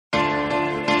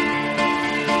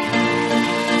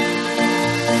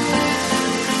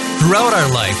Throughout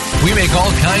our life, we make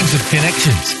all kinds of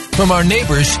connections, from our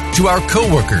neighbors to our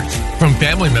coworkers, from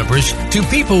family members to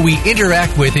people we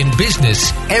interact with in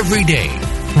business every day.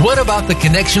 What about the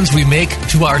connections we make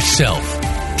to ourselves?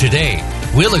 Today,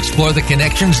 we'll explore the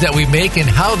connections that we make and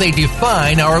how they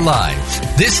define our lives.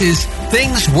 This is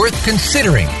Things Worth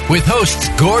Considering with hosts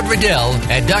Gord Riddell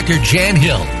and Dr. Jan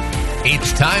Hill.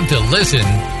 It's time to listen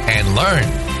and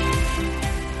learn.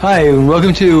 Hi, and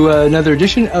welcome to another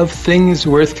edition of Things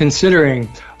Worth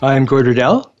Considering. I'm Gord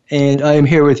Riddell, and I am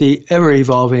here with the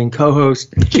ever-evolving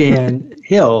co-host, Jan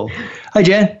Hill. Hi,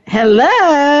 Jan. Hello.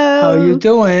 How you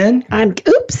doing?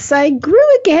 I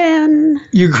grew again.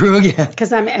 You grew again.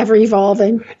 Because I'm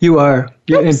ever-evolving. You are.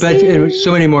 In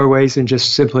so many more ways than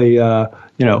just simply, side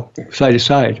to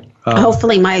side.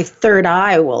 Hopefully my third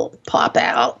eye will pop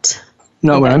out.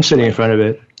 Not when I'm sitting in front of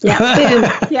it. Yeah, boom.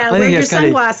 Yeah, wear your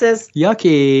sunglasses.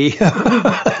 Yucky.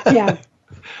 Yeah.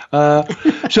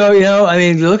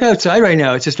 Look outside right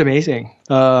now. It's just amazing.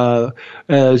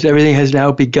 As everything has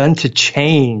now begun to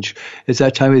change. It's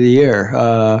that time of the year.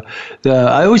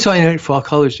 I always find fall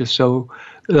colors just so,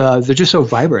 they're just so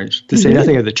vibrant, to say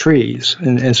nothing of the trees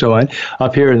and so on,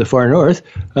 up here in the far north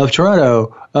of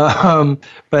Toronto.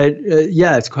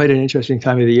 It's quite an interesting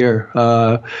time of the year.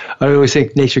 I always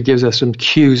think nature gives us some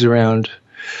cues around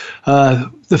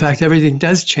the fact that everything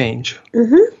does change.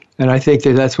 Mm-hmm. And I think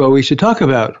that's what we should talk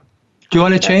about. Do you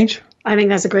want to change? I think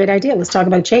that's a great idea. Let's talk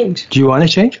about change. Do you want to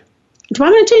change? Do I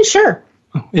want to change? Sure.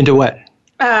 Into what?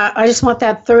 I just want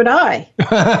that third eye.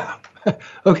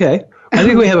 Okay. I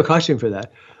think we have a costume for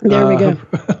that. There we go.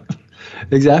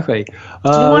 Exactly. Do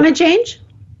you want to change?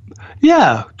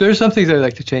 Yeah. There's some things I'd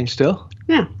like to change still.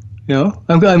 Yeah. You know,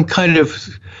 I'm kind of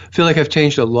feel like I've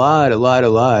changed a lot.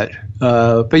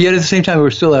 But yet at the same time,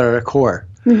 we're still at our core.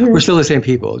 Mm-hmm. We're still the same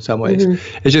people in some ways.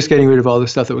 Mm-hmm. It's just getting rid of all the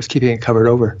stuff that was keeping it covered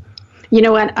over. You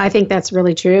know what? I think that's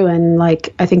really true. And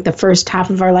I think the first half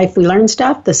of our life we learn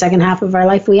stuff. The second half of our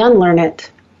life we unlearn it.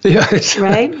 Yeah,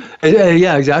 right?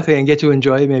 Yeah, exactly. And get to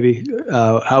enjoy maybe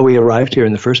how we arrived here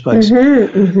in the first place.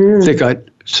 That got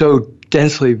so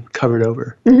densely covered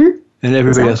over. Mm-hmm. And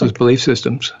everybody else's belief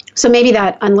systems. So maybe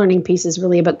that unlearning piece is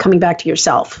really about coming back to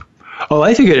yourself. Oh,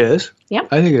 I think it is. Yeah,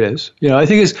 I think it is. I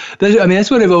think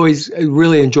that's what I've always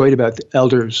really enjoyed about the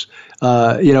elders,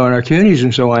 in our communities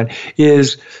and so on,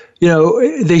 is,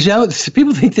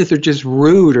 people think that they're just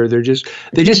rude or they just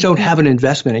don't have an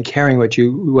investment in caring what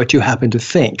you happen to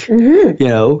think.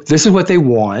 Mm-hmm. This is what they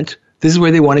want. This is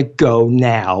where they want to go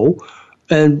now.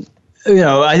 And,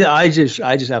 I just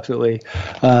absolutely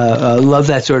love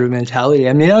that sort of mentality.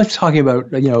 I mean, I was talking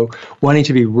about, wanting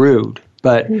to be rude,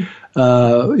 but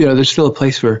there's still a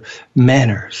place for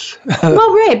manners.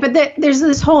 Well, right, but there's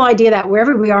this whole idea that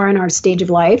wherever we are in our stage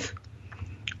of life,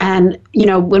 and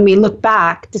when we look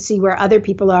back to see where other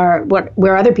people are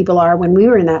when we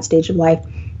were in that stage of life,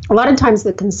 a lot of times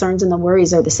the concerns and the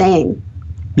worries are the same.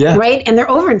 Yeah. Right, and they're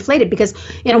overinflated because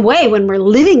in a way, when we're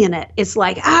living in it, it's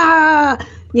like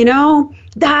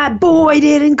that boy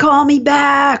didn't call me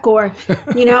back, or or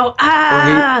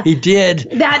he did.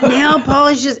 That nail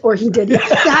polish is, or he did.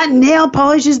 That nail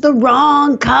polish is the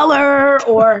wrong color,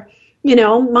 or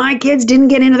my kids didn't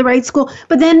get into the right school.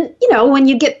 But then, when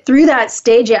you get through that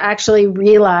stage, you actually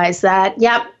realize that,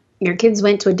 your kids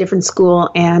went to a different school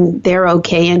and they're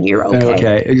okay and you're okay.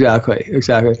 Okay,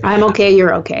 exactly. I'm okay,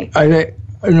 you're okay.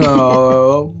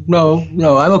 No,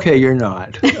 I'm okay, you're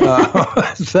not.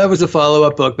 So that was a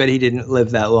follow-up book, but he didn't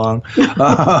live that long.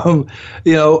 I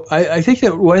think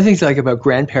that one of the things I like about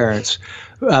grandparents,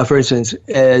 for instance,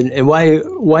 and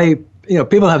why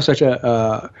people have such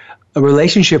a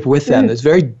relationship with them that's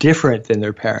very different than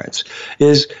their parents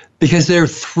is because they're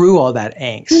through all that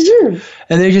angst. Mm-hmm.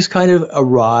 And they just kind of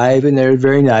arrive and they're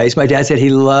very nice. My dad said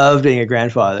he loved being a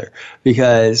grandfather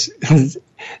because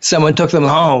someone took them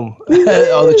home,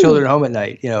 all the children home at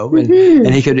night,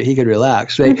 and he could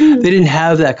relax. They didn't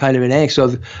have that kind of an angst. So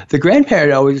the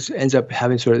grandparent always ends up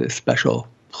having sort of this special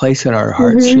place in our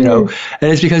hearts, and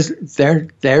it's because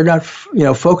they're not,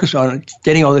 focused on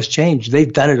getting all this change.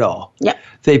 They've done it all. Yep.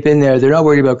 They've been there. They're not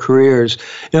worried about careers.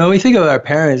 When we think of our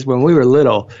parents when we were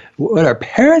little, what our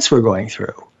parents were going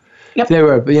through. Yep. They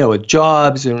were, with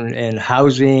jobs and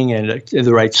housing and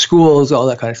the right schools, all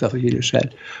that kind of stuff like you just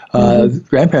said.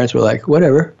 Grandparents were like,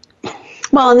 whatever.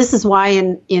 Well, and this is why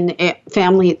in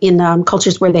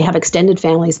cultures where they have extended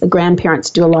families, the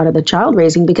grandparents do a lot of the child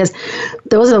raising because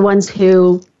those are the ones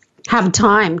who have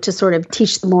time to sort of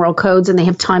teach the moral codes and they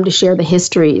have time to share the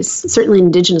histories. Certainly in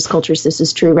Indigenous cultures, this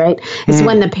is true, right? It's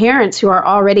when the parents who are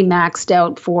already maxed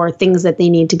out for things that they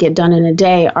need to get done in a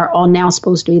day are all now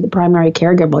supposed to be the primary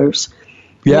caregivers.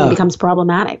 Yeah. It becomes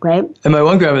problematic, right? And my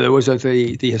one grandmother was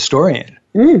the historian,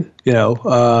 you know,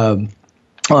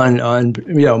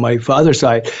 on my father's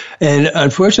side. And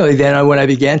unfortunately, then when I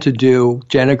began to do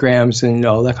genograms and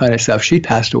all that kind of stuff, she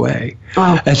passed away.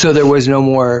 Oh. And so there was no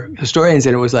more historians.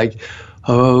 And it was like,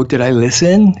 oh, did I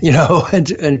listen? You know,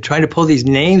 and trying to pull these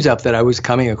names up that I was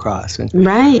coming across. And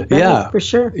Right, yeah, for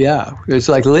sure. Yeah, it's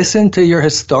like listen to your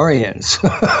historians.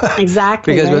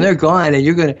 Exactly. Because right? when they're gone, and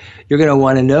you're gonna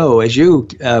want to know as you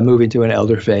move into an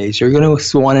elder phase, you're gonna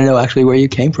want to know actually where you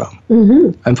came from.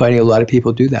 Mm-hmm. I'm finding a lot of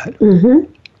people do that.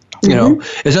 Mm-hmm. You know,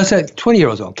 it's not that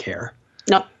 20-year-olds don't care.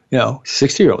 No. You know,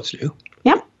 60-year-olds do.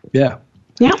 Yep. Yeah.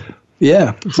 Yeah.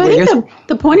 Yeah. So I think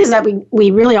the point is that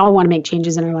we really all want to make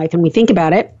changes in our life, and we think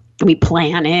about it, we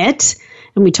plan it,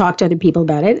 and we talk to other people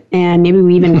about it, and maybe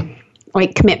we even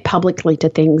like commit publicly to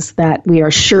things that we are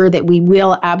sure that we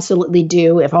will absolutely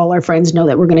do if all our friends know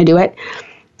that we're going to do it,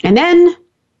 and then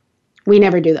we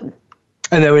never do them.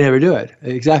 And then we never do it.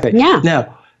 Exactly. Yeah.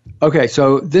 Now, okay,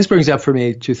 so this brings up for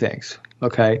me two things.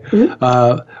 Okay.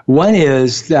 One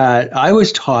is that I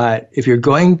was taught if you're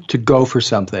going to go for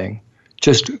something,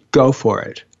 just go for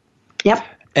it. Yep.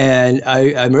 And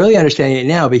I'm really understanding it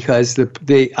now because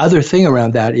the other thing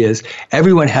around that is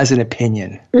everyone has an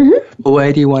opinion. Mm-hmm. Well,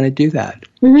 why do you want to do that?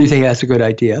 Mm-hmm. Do you think that's a good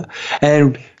idea?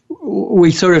 And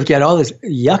we sort of get all this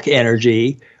yuck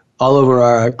energy all over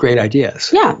our great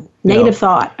ideas. Yeah. Negative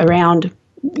thought around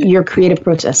your creative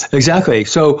process. Exactly.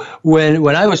 So when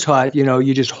I was taught, you know,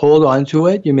 you just hold on to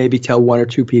it. You maybe tell one or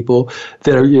two people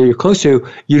that you're close to.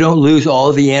 You don't lose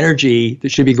all the energy that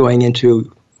should be going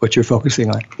into what you're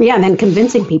focusing on. Yeah, and then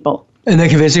convincing people.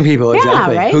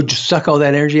 Exactly. Right? Who just suck all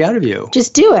that energy out of you.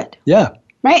 Just do it. Yeah.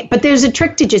 Right. But there's a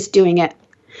trick to just doing it.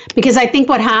 Because I think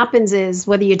what happens is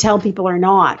whether you tell people or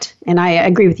not, and I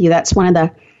agree with you, that's one of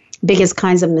the biggest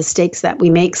kinds of mistakes that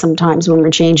we make sometimes when we're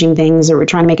changing things or we're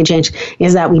trying to make a change,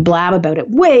 is that we blab about it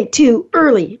way too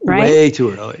early, right? Way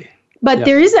too early. But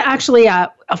there is actually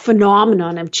a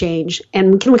phenomenon of change,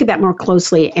 and we can look at that more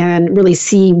closely and really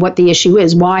see what the issue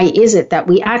is. Why is it that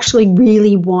we actually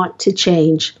really want to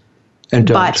change, and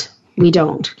don't. But we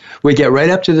don't? We get right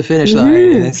up to the finish line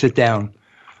and then sit down.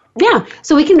 Yeah.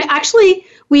 So we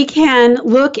can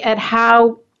look at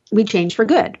how we change for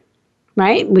good.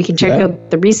 Right? We can check out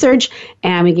the research,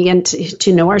 and we can get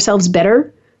to know ourselves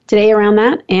better today around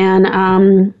that,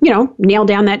 and nail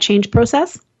down that change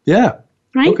process. Yeah.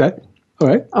 Right? Okay. All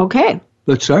right. Okay.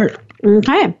 Let's start.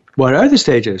 Okay. What are the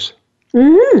stages?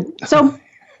 Mm-hmm. So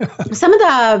some of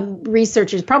the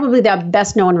researchers, probably the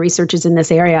best known researchers in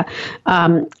this area,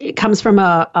 it comes from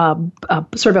a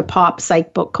sort of a pop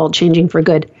psych book called Changing for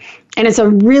Good. And it's a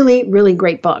really, really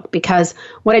great book because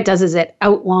what it does is it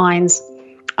outlines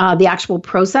the actual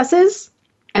processes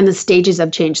and the stages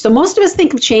of change. So most of us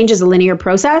think of change as a linear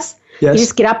process. Yes. You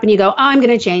just get up and you go, oh, I'm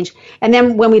going to change. And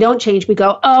then when we don't change, we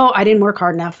go, oh, I didn't work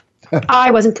hard enough.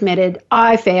 I wasn't committed.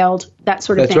 I failed. That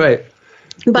sort of thing. That's right.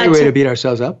 But a way to beat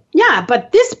ourselves up. Yeah.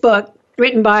 But this book,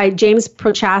 written by James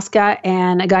Prochaska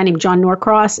and a guy named John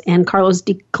Norcross and Carlos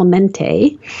Di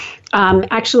Clemente,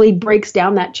 actually breaks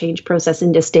down that change process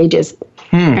into stages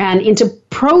and into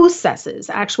processes,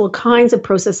 actual kinds of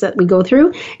process that we go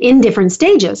through in different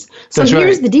stages. So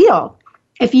here's the deal.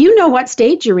 If you know what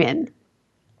stage you're in,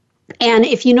 and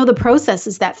if you know the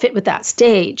processes that fit with that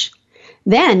stage,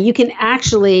 then you can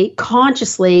actually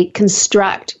consciously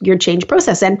construct your change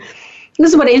process. And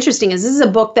this is what interesting is. This is a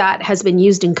book that has been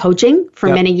used in coaching for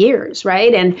many years,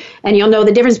 right? And you'll know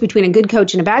the difference between a good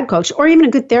coach and a bad coach, or even a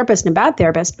good therapist and a bad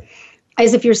therapist,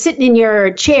 is if you're sitting in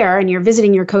your chair and you're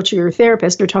visiting your coach or your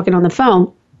therapist or talking on the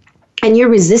phone and you're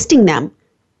resisting them,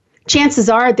 chances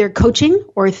are they're coaching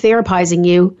or therapizing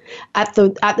you at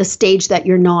the stage that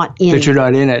you're not in. That you're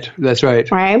not in it. That's right.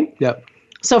 Right? Yep.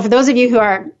 So for those of you who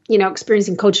are,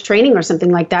 experiencing coach training or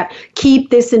something like that, keep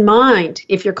this in mind.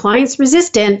 If your client's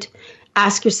resistant,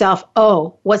 ask yourself,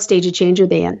 oh, what stage of change are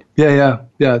they in? Yeah.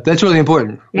 That's really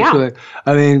important. Yeah.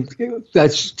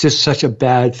 That's just such a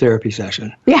bad therapy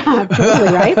session. Yeah,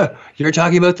 totally, right? You're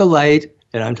talking about the light,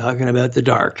 and I'm talking about the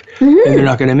dark, and they're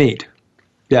not going to meet.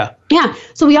 Yeah. Yeah.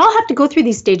 So we all have to go through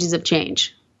these stages of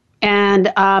change.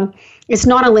 And it's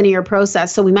not a linear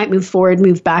process. So we might move forward,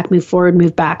 move back, move forward,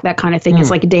 move back, that kind of thing. It's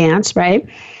like a dance, right?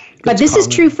 But this is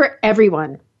true for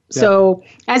everyone. Yeah. So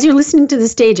as you're listening to the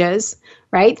stages,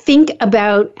 right, think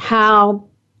about how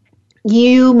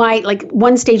you might, like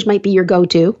one stage might be your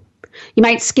go-to. You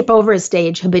might skip over a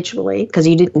stage habitually because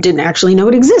you didn't actually know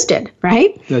it existed,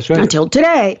 right? That's right. Until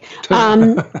today.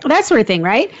 That sort of thing,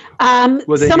 right? Some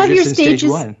of your stages. Stage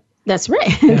one. That's right.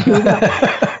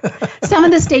 Some of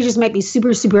the stages might be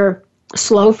super, super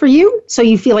slow for you. So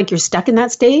you feel like you're stuck in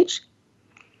that stage.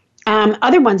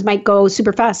 Other ones might go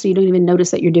super fast, so you don't even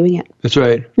notice that you're doing it. That's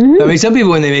right. I mean, some people,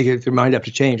 when they make their mind up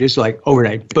to change, it's like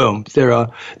overnight, boom, they're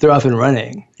off and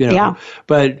running. Yeah.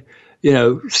 But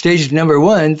stage number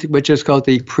 1, which is called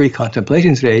the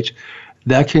pre-contemplation stage,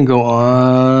 that can go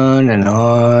on and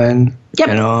on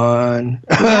and on.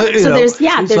 So there's 6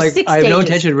 like, I have no stages.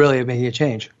 intention really of making a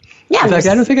change. Yeah. In fact,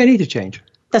 I don't think I need to change.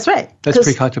 That's right. That's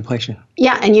pre-contemplation.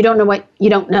 Yeah, and you don't know what you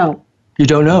don't know. You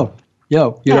don't know.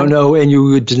 You don't know, and you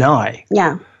would deny.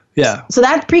 Yeah. Yeah. So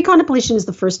that pre-contemplation is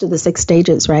the first of the 6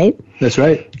 stages, right? That's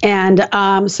right. And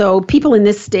so people in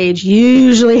this stage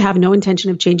usually have no intention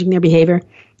of changing their behavior,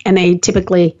 and they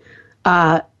typically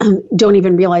don't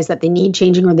even realize that they need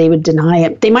changing, or they would deny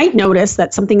it. They might notice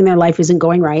that something in their life isn't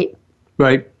going right.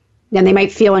 Right. Then they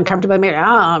might feel uncomfortable.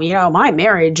 My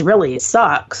marriage really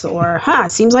sucks, or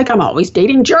it seems like I'm always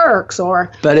dating jerks,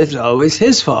 or. But it's always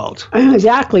his fault.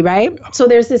 Exactly, right? So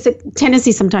there's this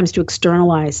tendency sometimes to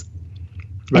externalize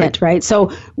it, right?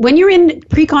 So when you're in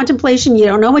pre-contemplation, you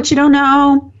don't know what you don't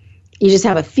know. You just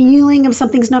have a feeling of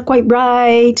something's not quite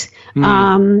right.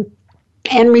 And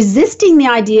resisting the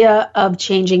idea of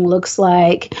changing looks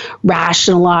like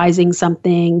rationalizing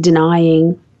something,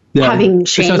 denying, having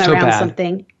shame around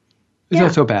something. It's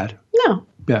not so bad. No.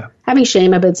 Yeah. Having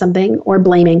shame about something or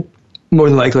blaming. More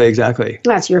than likely, exactly.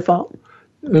 That's your fault.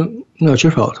 No, it's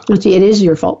your fault. It is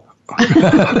your fault.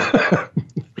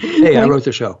 Hey, I wrote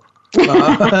the show.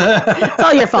 It's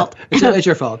all your fault. It's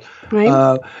your fault.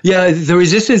 Right? The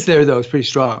resistance there, though, is pretty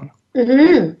strong.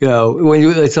 Mm-hmm.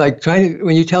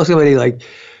 When you tell somebody, like,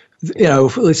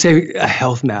 let's say a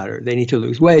health matter, they need to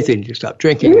lose weight, they need to stop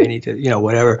drinking, they need to,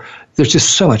 whatever. There's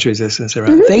just so much resistance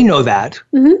around. Mm-hmm. They know that.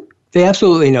 Mm-hmm. They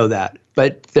absolutely know that,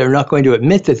 but they're not going to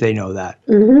admit that they know that.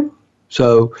 Mm-hmm.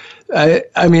 So,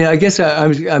 I guess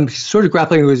I'm sort of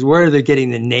grappling with where they're getting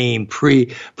the name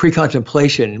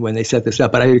pre-contemplation when they set this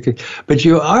up. But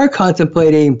you are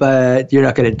contemplating, but you're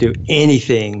not going to do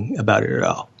anything about it at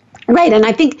all. Right, and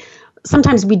I think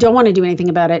sometimes we don't want to do anything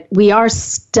about it. We are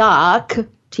stuck,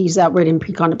 to use that word, in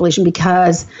pre-contemplation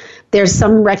because there's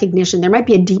some recognition. There might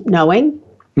be a deep knowing,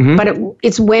 but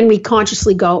it's when we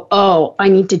consciously go, oh, I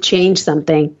need to change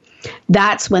something.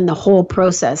 That's when the whole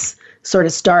process sort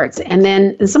of starts. And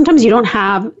then sometimes you don't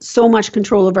have so much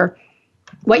control over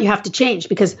what you have to change,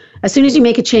 because as soon as you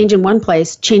make a change in one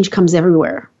place, change comes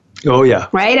everywhere. Oh, yeah.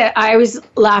 Right? I always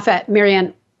laugh at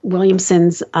Marianne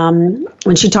Williamson's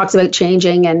when she talks about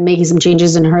changing and making some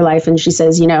changes in her life, and she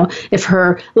says, if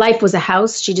her life was a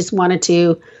house, she just wanted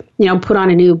to, put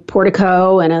on a new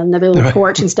portico and another little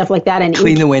porch and stuff like that, and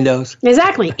clean the windows.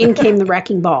 Exactly. In came the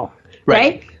wrecking ball.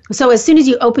 Right? So as soon as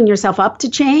you open yourself up to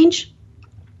change,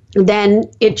 then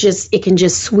it can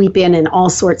just sweep in all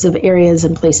sorts of areas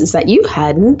and places that you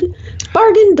hadn't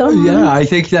bargained on. Yeah, I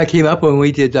think that came up when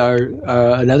we did our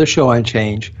another show on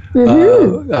change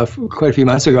quite a few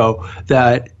months ago,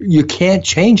 that you can't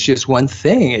change just one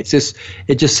thing. It just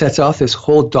sets off this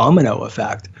whole domino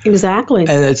effect. Exactly.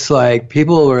 And it's like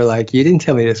people were like, you didn't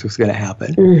tell me this was going to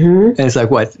happen. Mm-hmm. And it's like,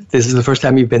 what? This is the first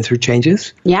time you've been through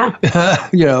changes? Yeah.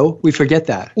 We forget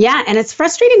that. Yeah, and it's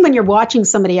frustrating when you're watching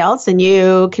somebody else and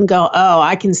you can go, oh,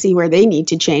 I can see where they need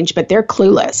to change, but they're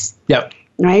clueless. Yep.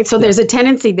 Right? So there's a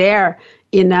tendency there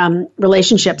in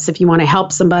relationships, if you want to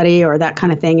help somebody or that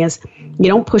kind of thing, is you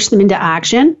don't push them into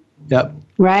action. Yep.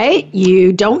 Right?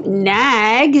 You don't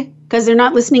nag because they're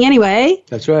not listening anyway.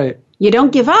 That's right. You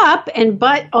don't give up,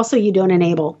 but also you don't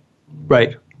enable.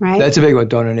 Right. Right? That's a big one.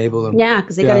 Don't enable them. Yeah,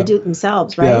 because they got to do it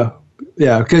themselves, right? Yeah.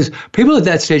 Yeah, because people at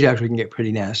that stage actually can get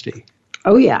pretty nasty.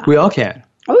 Oh, yeah. We all can.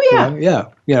 Oh, yeah.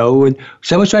 Yeah. When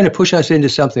someone's trying to push us into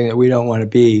something that we don't want to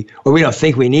be, or we don't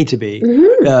think we need to be,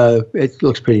 it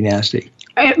looks pretty nasty.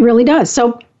 It really does.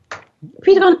 So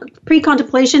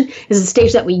pre-contemplation is a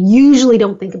stage that we usually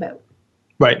don't think about.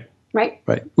 Right. Right?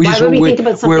 Right. Why would we think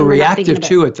about something we're we're not reactive thinking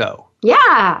to about? it, though.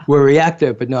 Yeah. We're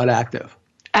reactive, but not active.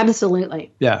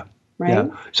 Absolutely. Yeah. Right.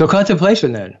 Yeah. So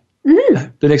contemplation, then,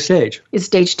 the next stage. Is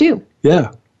stage 2.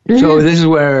 Yeah. Mm-hmm. So this is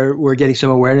where we're getting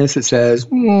some awareness that says,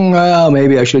 well,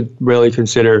 maybe I should really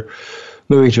consider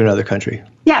moving to another country.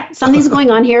 Yeah, something's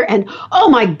going on here, and oh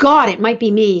my God, it might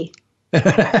be me.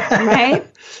 Right?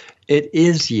 It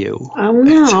is you. Oh,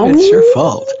 no. It's your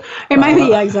fault. It might be,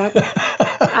 yeah, exactly.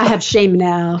 I have shame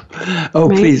now. Oh,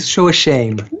 right? Please, show us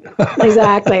shame.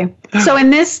 Exactly. So in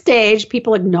this stage,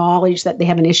 people acknowledge that they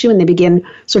have an issue and they begin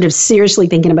sort of seriously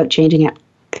thinking about changing it.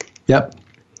 Yep.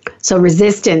 So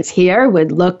resistance here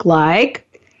would look like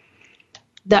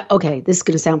this is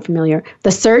going to sound familiar.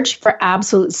 The search for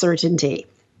absolute certainty.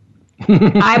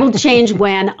 I will change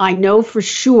when I know for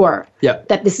sure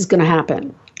that this is going to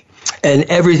happen. And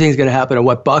everything's going to happen and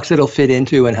what box it'll fit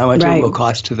into and how much Right. it will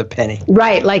cost to the penny.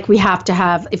 Right. Like we have to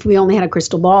have, if we only had a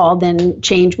crystal ball, then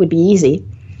change would be easy.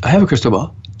 I have a crystal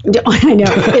ball. I know.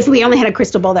 If we only had a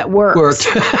crystal ball that worked.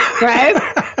 Right?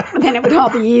 Then it would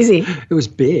all be easy. It was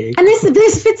big. And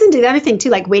this fits into the other thing too,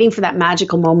 like waiting for that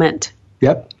magical moment.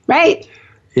 Yep. Right?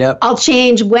 Yep. I'll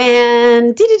change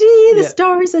when the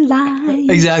stars align.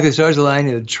 Exactly. The stars align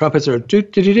and the trumpets are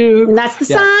do. And that's the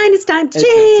Yeah. sign. It's time to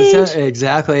It's change.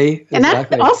 exactly. And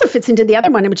that also fits into the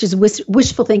other one, which is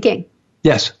wishful thinking.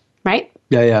 Yes. Right?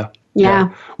 Yeah.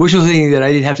 Wishful thinking that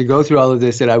I didn't have to go through all of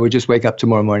this, that I would just wake up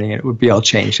tomorrow morning and it would be all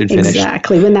changed and finished.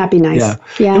 Exactly. Wouldn't that be nice?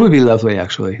 Yeah. It would be lovely,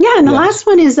 actually. Yeah, and the last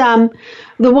one is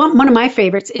one of my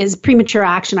favorites is premature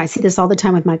action. I see this all the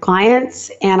time with my clients,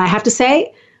 and I have to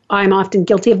say, I'm often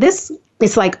guilty of this.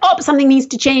 It's like, oh, something needs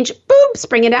to change. Boom,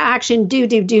 spring into action. Do.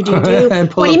 What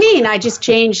do you mean? I just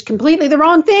changed completely the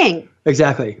wrong thing.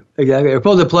 Exactly. I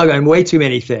pulled the plug on way too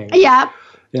many things. Yeah.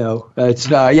 It's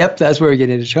that's where we get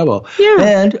into trouble. Yeah.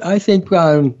 And I think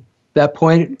on that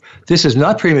point, this is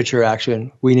not premature action.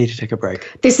 We need to take a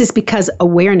break. This is because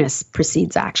awareness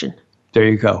precedes action. There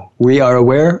you go. We are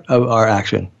aware of our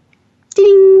action.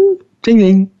 Ding. Ding,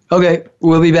 ding. Okay,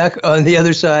 we'll be back on the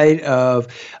other side of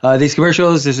these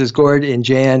commercials. This is Gord and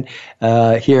Jan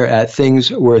here at Things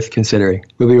Worth Considering.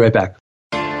 We'll be right back.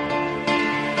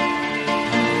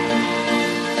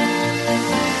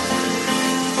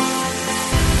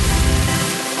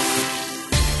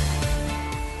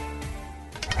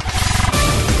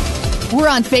 We're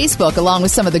on Facebook along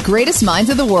with some of the greatest minds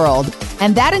of the world,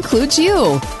 and that includes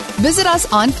you. Visit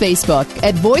us on Facebook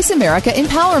at Voice America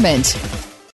Empowerment.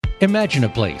 Imagine a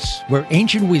place where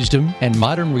ancient wisdom and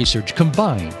modern research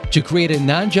combine to create a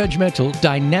non-judgmental,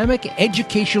 dynamic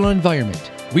educational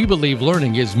environment. We believe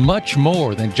learning is much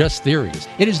more than just theories.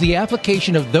 It is the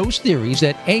application of those theories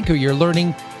that anchor your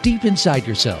learning deep inside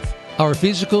yourself. Our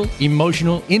physical,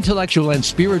 emotional, intellectual, and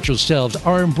spiritual selves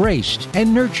are embraced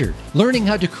and nurtured, learning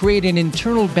how to create an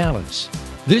internal balance.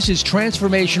 This is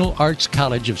Transformational Arts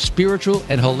College of Spiritual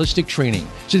and Holistic Training.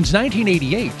 Since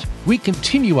 1988, we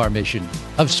continue our mission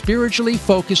of spiritually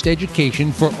focused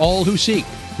education for all who seek.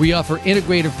 We offer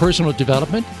integrative personal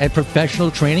development and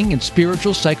professional training in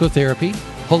spiritual psychotherapy,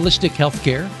 holistic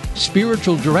healthcare,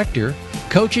 spiritual director,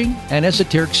 coaching, and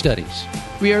esoteric studies.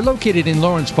 We are located in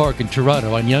Lawrence Park in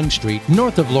Toronto on Yonge Street,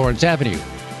 north of Lawrence Avenue.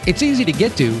 It's easy to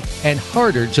get to and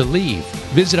harder to leave.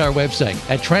 Visit our website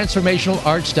at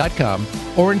transformationalarts.com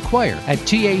or inquire at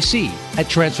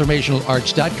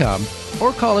TAC@transformationalarts.com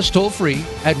or call us toll free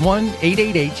at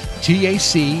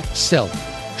 1-888-TAC-SELF.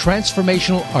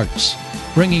 Transformational Arts,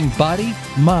 bringing body,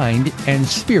 mind, and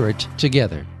spirit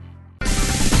together.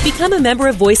 Become a member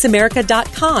of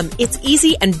VoiceAmerica.com. It's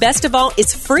easy and best of all,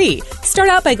 it's free. Start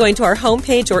out by going to our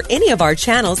homepage or any of our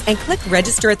channels and click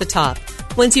register at the top.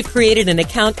 Once you've created an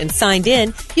account and signed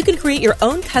in, you can create your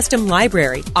own custom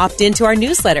library, opt into our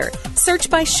newsletter, search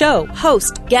by show,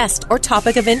 host, guest, or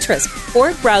topic of interest,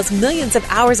 or browse millions of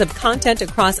hours of content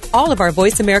across all of our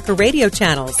Voice America radio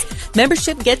channels.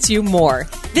 Membership gets you more.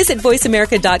 Visit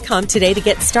VoiceAmerica.com today to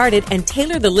get started and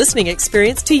tailor the listening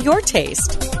experience to your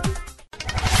taste.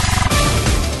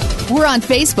 We're on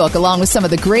Facebook along with some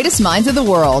of the greatest minds of the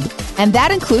world, and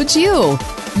that includes you.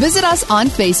 Visit us on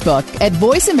Facebook at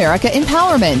Voice America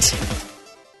Empowerment.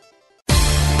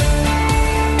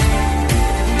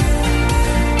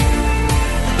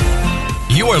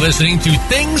 You are listening to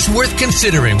Things Worth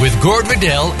Considering with Gord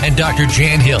Riddell and Dr.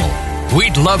 Jan Hill.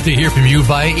 We'd love to hear from you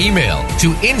via email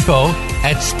to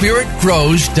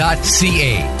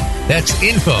info@spiritgrows.ca. That's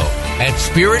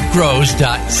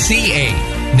info@spiritgrows.ca.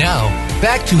 Now,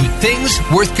 back to Things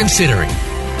Worth Considering.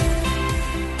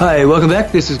 Hi, welcome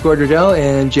back. This is Gord Riddell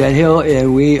and Jan Hill,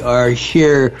 and we are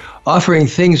here offering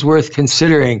things worth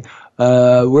considering.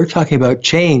 We're talking about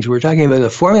change. We're talking about the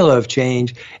formula of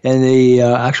change and the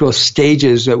actual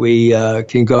stages that we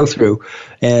can go through,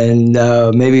 and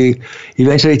maybe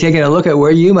eventually taking a look at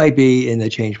where you might be in the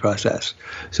change process.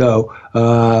 So,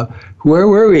 where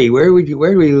were we? Where did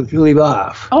we leave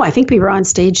off? Oh, I think we were on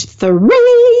stage 3,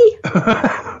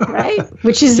 right?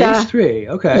 Which is stage 3.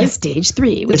 Okay. Yeah, stage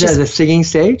 3. Which is that the singing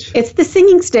stage? It's the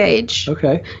singing stage.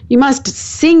 Okay. You must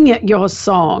sing your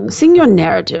song, sing your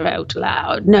narrative out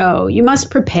loud. No, you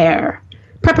must prepare.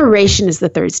 Preparation is the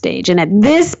 3rd stage. And at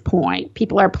this point,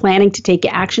 people are planning to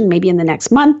take action maybe in the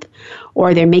next month,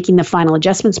 or they're making the final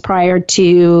adjustments prior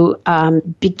to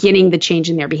beginning the change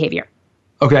in their behavior.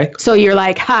 Okay. So you're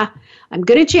like, I'm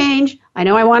going to change. I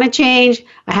know I want to change.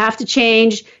 I have to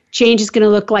change. change is going to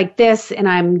look like this, and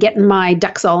I'm getting my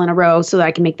ducks all in a row so that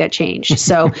I can make that change.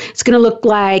 So it's going to look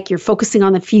like you're focusing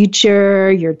on the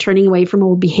future, you're turning away from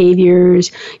old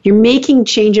behaviors, you're making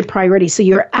change a priority. So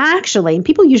you're actually, and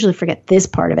people usually forget this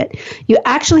part of it, you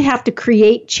actually have to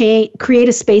create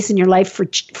a space in your life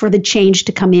for the change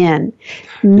to come in.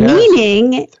 Yes.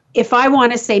 Meaning, if I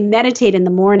want to say meditate in the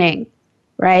morning,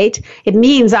 right, it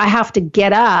means I have to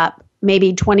get up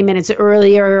maybe 20 minutes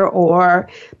earlier, or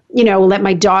let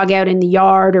my dog out in the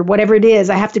yard, or whatever it is.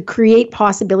 I have to create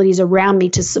possibilities around me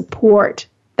to support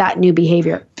that new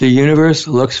behavior. The universe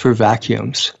looks for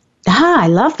vacuums. I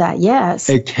love that. Yes.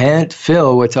 It can't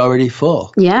fill what's already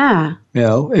full. Yeah.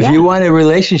 If you want a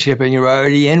relationship and you're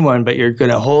already in one, but you're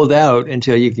going to hold out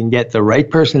until you can get the right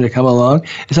person to come along,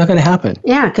 it's not going to happen.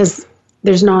 Yeah, because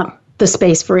there's not the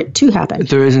space for it to happen.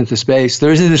 There isn't the space.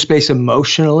 There isn't the space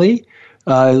emotionally.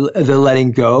 The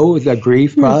letting go, the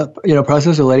grief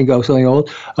process of letting go of something old,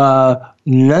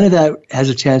 none of that has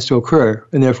a chance to occur,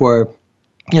 and therefore,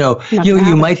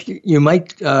 you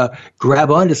might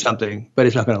grab onto something, but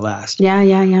it's not going to last.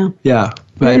 Yeah.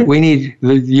 But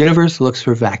the universe looks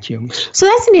for vacuums. So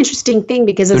that's an interesting thing,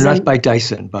 because they're not by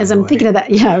Dyson. As I'm thinking of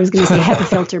that, I was going to say HEPA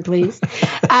filter, please.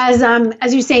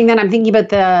 As you're saying that, I'm thinking about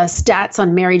the stats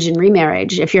on marriage and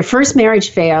remarriage. If your first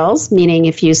marriage fails, meaning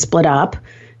if you split up.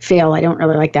 Fail, I don't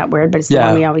really like that word, but it's the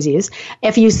one we always use.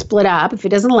 If you split up, if it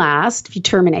doesn't last, if you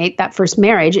terminate that first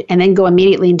marriage and then go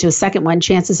immediately into a second one,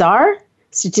 chances are,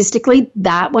 statistically,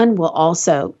 that one will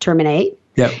also terminate.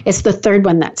 Yep. It's the third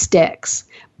one that sticks.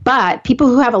 But people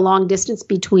who have a long distance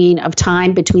between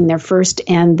their first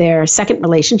and their second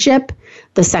relationship,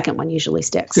 the second one usually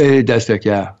sticks. It does stick,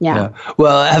 yeah.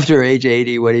 Well, after age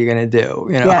 80, what are you going to do?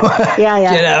 Yeah.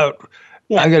 Get out.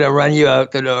 Yeah. I'm going to run you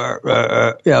out the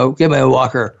door. Give me a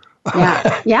walker.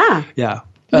 Yeah. Yeah.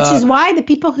 Which is why the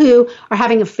people who are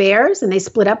having affairs and they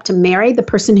split up to marry the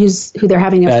person who they're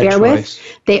having an affair with,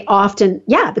 they often,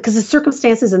 because the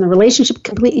circumstances and the relationship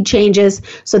completely changes.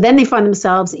 So then they find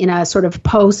themselves in a sort of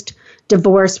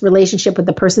post-divorce relationship with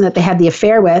the person that they had the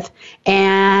affair with.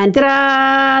 And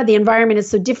the environment is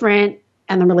so different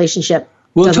and the relationship.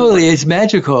 Well, totally. It's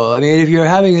magical. I mean, if you're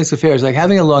having this affair, it's like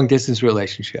having a long-distance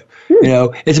relationship.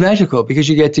 It's magical because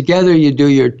you get together, you do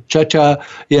your cha-cha,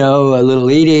 a little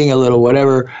eating, a little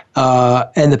whatever,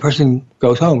 and the person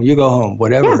goes home. You go home,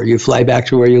 whatever. Yeah. You fly back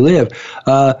to where you live.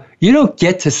 You don't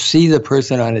get to see the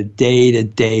person on a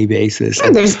day-to-day basis.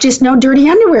 Yeah, there's just no dirty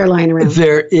underwear lying around.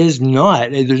 There is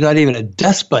not. There's not even a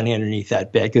dust bunny underneath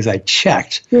that bed because I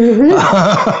checked.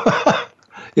 Mm-hmm.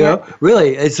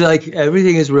 Really, it's like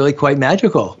everything is really quite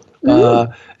magical.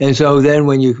 Mm-hmm. And so then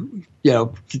when you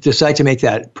decide to make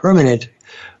that permanent,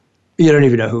 you don't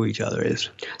even know who each other is.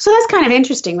 So that's kind of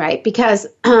interesting, right? Because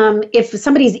if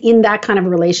somebody's in that kind of a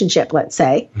relationship, let's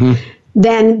say,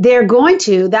 then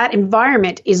that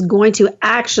environment is going to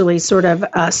actually sort of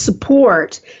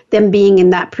support them being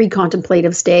in that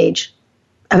pre-contemplative stage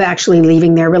of actually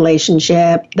leaving their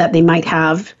relationship that they might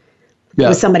have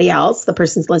with somebody else, the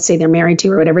person's, let's say they're married to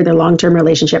or whatever, their long-term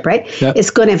relationship, right? Yeah. It's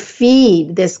going to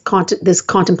feed this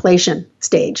contemplation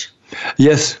stage.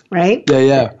 Yes. Right?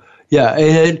 Yeah.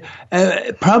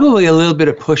 And probably a little bit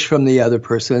of push from the other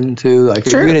person too, like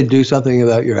if you're going to do something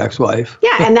about your ex-wife.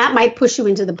 Yeah, and that might push you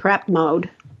into the prep mode.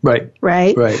 Right.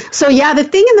 So the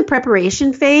thing in the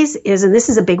preparation phase is, and this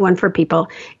is a big one for people,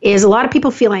 is a lot of people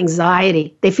feel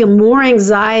anxiety. They feel more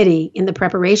anxiety in the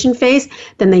preparation phase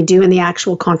than they do in the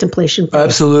actual contemplation phase.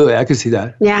 Absolutely. I can see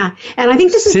that. Yeah. And I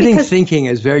think this is Sitting thinking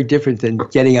is very different than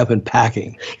getting up and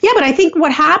packing. Yeah, but I think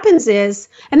what happens is,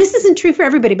 and this isn't true for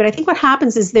everybody, but I think what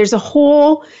happens is there's a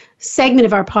whole segment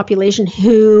of our population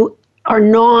who are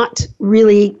not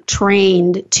really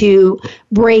trained to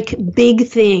break big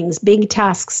things, big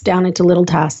tasks down into little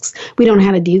tasks. We don't know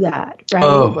how to do that, right?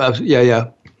 Oh, yeah,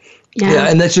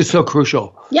 and that's just so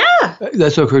crucial. Yeah.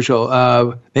 That's so crucial.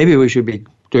 Maybe we should be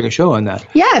doing a show on that.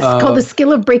 Yeah, it's called The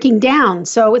Skill of Breaking Down.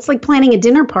 So it's like planning a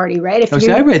dinner party, right?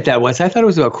 I read that once. I thought it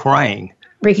was about crying.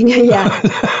 Breaking,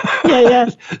 yeah.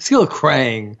 Skill of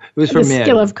crying. It was for men. The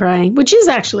skill of crying, which is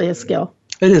actually a skill.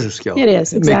 It is a skill. It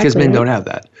is, exactly. Because men don't have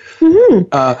that. Mm-hmm.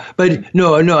 But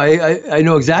no, I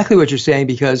know exactly what you're saying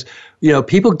because,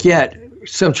 people get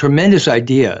some tremendous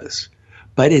ideas,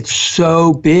 but it's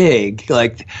so big.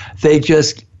 Like they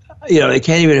just, they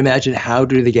can't even imagine how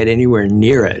do they get anywhere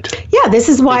near it. Yeah, this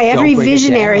is why every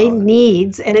visionary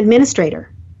needs an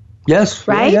administrator. Yes.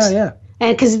 Right? Yeah.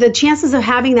 And because the chances of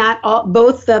having that,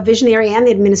 both the visionary and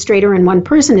the administrator in one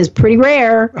person is pretty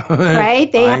rare,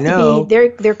 right? They have to be,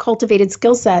 they're cultivated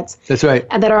skill sets. That's right.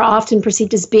 That are often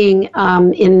perceived as being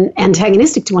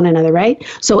antagonistic to one another, right?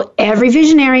 So every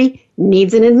visionary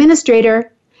needs an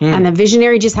administrator. And the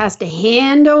visionary just has to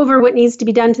hand over what needs to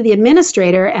be done to the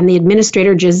administrator, and the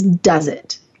administrator just does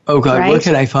it. Oh, God, right? Where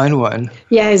can I find one?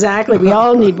 Yeah, exactly. We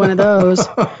all need one of those,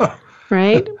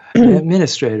 right?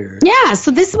 Administrator. Yeah,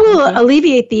 so this will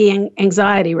alleviate the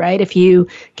anxiety, right? If you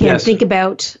can think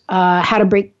about how to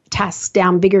break tasks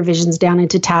down, bigger visions down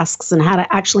into tasks, and how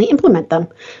to actually implement them.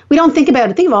 We don't think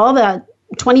about it. Think of all the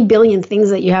 20 billion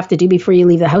things that you have to do before you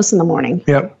leave the house in the morning.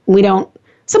 Yep. We don't.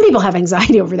 Some people have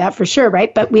anxiety over that for sure,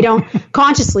 right? But we don't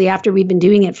consciously, after we've been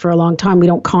doing it for a long time, we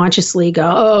don't consciously go,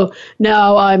 oh,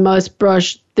 now I must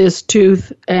brush this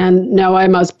tooth and now I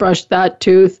must brush that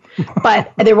tooth.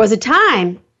 But there was a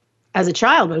time as a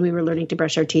child when we were learning to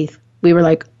brush our teeth. We were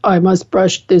like, I must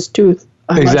brush this tooth.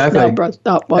 I must now brush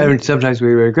that one. And sometimes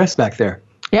we regress back there.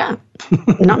 Yeah,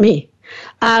 not me.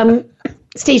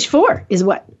 Stage 4 is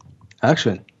what?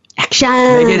 Action. Action.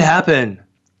 Make it happen.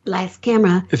 Last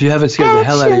camera. If you haven't scared the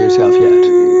hell out of yourself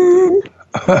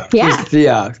yet.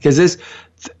 Yeah. Because this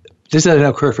doesn't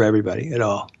occur for everybody at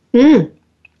all.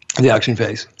 The action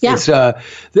phase. Yeah.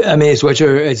 It's what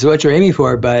you're aiming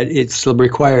for, but it still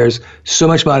requires so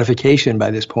much modification by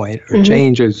this point, or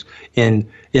changes in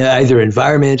either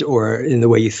environment or in the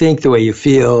way you think, the way you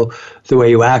feel, the way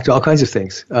you act, all kinds of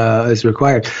things is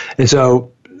required. And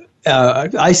so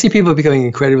I see people becoming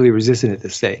incredibly resistant at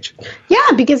this stage. Yeah,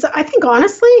 because I think,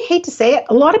 honestly, hate to say it,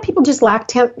 a lot of people just lack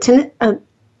the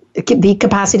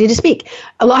capacity to speak.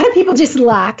 A lot of people just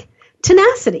lack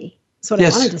tenacity. That's what I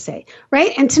wanted to say,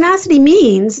 right? And tenacity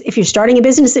means, if you're starting a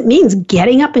business, it means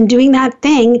getting up and doing that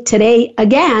thing today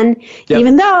again,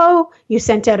 even though you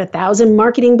sent out 1,000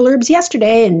 marketing blurbs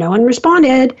yesterday and no one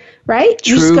responded, right?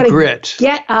 True you just got grit. to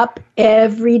get up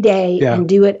every day and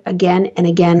do it again and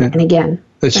again and again.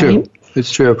 That's true.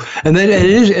 It's true. And then it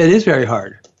is very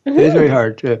hard. It is very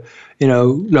hard to,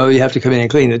 you have to come in and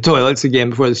clean the toilets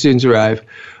again before the students arrive.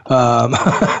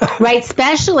 Right,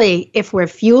 especially if we're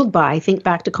fueled by, think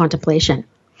back to contemplation,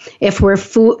 if we're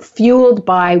fueled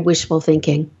by wishful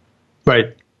thinking.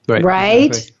 Right.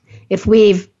 Exactly. If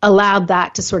we've allowed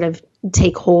that to sort of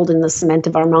take hold in the cement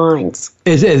of our minds.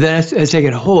 It's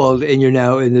taken hold, and you're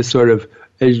now in this sort of,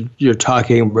 as you're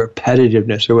talking,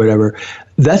 repetitiveness or whatever.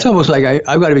 That's almost like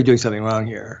I've got to be doing something wrong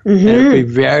here. And it would be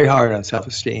very hard on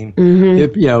self-esteem.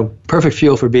 Perfect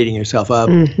fuel for beating yourself up.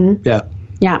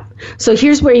 Yeah. So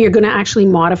here's where you're going to actually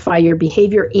modify your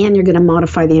behavior, and you're going to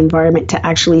modify the environment to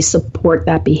actually support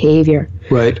that behavior.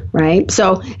 Right.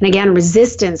 So, and again,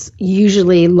 resistance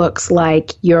usually looks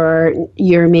like you're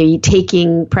maybe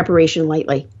taking preparation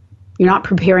lightly. You're not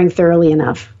preparing thoroughly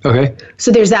enough. Okay.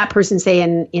 So there's that person, say,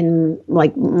 in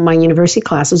like my university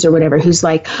classes or whatever, who's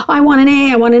like, I want an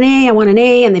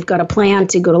A, and they've got a plan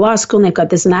to go to law school, and they've got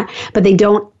this and that, but they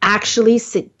don't actually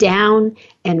sit down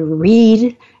and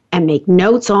read and make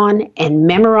notes on and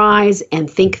memorize and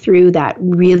think through that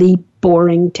really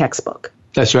boring textbook.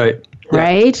 That's right.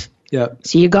 Right? Yeah.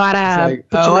 So you gotta.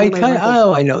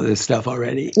 I know this stuff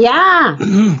already. Yeah.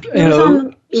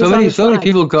 So many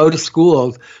people go to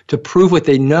school to prove what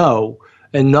they know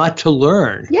and not to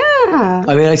learn. Yeah.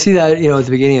 I mean, I see that, at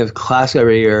the beginning of class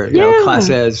every year, class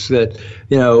says that,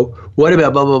 what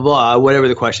about blah, blah, blah, whatever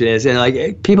the question is.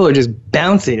 And people are just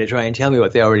bouncing to try and tell me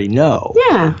what they already know.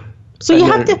 Yeah. So you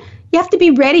have to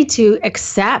be ready to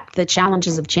accept the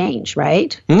challenges of change,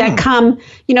 right? That come,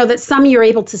 that some you're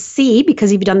able to see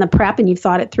because you've done the prep and you've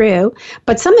thought it through,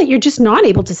 but some that you're just not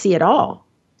able to see at all.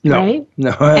 No. Right?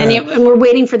 No. And we're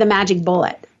waiting for the magic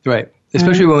bullet. Right.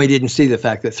 Especially when we didn't see the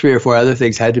fact that 3 or 4 other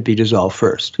things had to be dissolved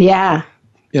first. Yeah.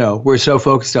 We're so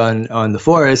focused on the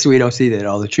forest, we don't see that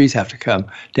all the trees have to come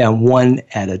down one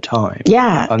at a time.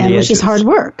 Yeah, and which is hard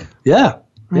work. Yeah.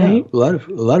 Right? Yeah, a lot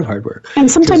of hard work. And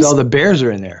sometimes all the bears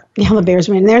are in there. Yeah, the bears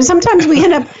are in there. And sometimes we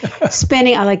end up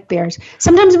spending, I like bears.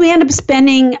 Sometimes we end up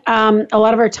spending a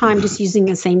lot of our time just using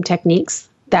the same techniques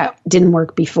that didn't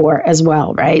work before as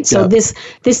well, right? So this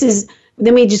is,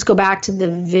 then we just go back to the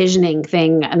visioning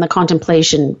thing and the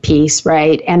contemplation piece,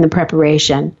 right? And the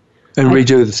preparation. And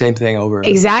redo the same thing over.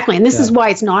 Exactly. And this is why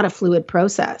it's not a fluid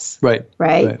process. Right.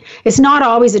 It's not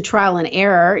always a trial and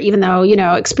error, even though,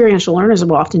 experiential learners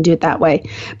will often do it that way.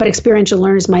 But experiential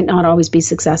learners might not always be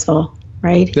successful,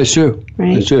 right? That's true.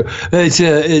 Right. That's true.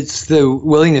 It's the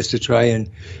willingness to try and,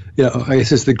 I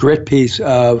guess it's the grit piece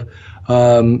of,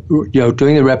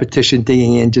 doing the repetition,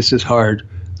 digging in just as hard,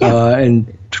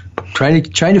 and trying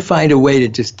to find a way to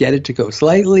just get it to go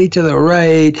slightly to the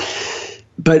right.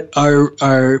 But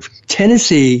our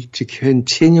tendency to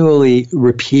continually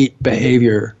repeat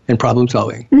behavior and problem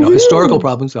solving, historical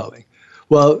problem solving.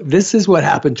 Well, this is what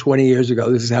happened 20 years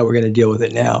ago. This is how we're going to deal with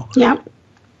it now. Yeah.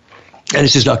 And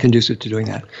it's just not conducive to doing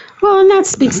that. Well, and that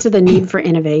speaks to the need for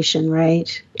innovation,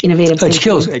 right? Innovative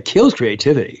thinking. It kills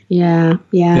creativity. Yeah.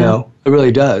 It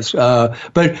really does.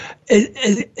 But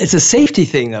it's a safety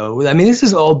thing, though. I mean, this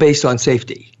is all based on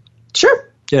safety. Sure.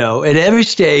 At every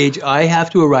stage, I have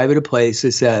to arrive at a place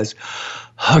that says,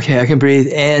 okay, I can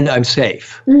breathe and I'm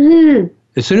safe. Mm-hmm.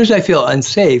 As soon as I feel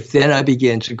unsafe, then I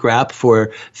begin to grab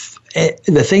for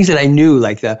the things that I knew,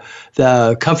 like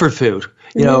the comfort food,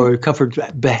 or comfort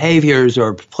behaviors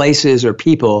or places or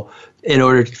people, in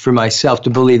order for myself to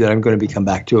believe that I'm going to come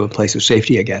back to a place of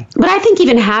safety again. But I think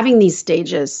even having these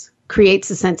stages creates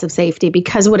a sense of safety,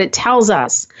 because what it tells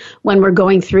us when we're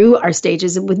going through our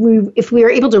stages, if we are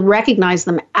able to recognize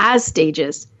them as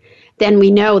stages, then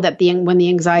we know that when the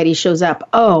anxiety shows up,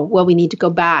 we need to go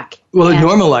back. Well, it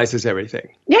normalizes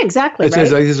everything. Yeah, exactly. It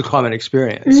says, like, this is a common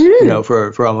experience,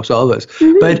 for almost all of us.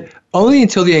 Mm-hmm. But only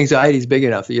until the anxiety is big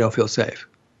enough that you don't feel safe.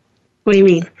 What do you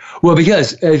mean? Well,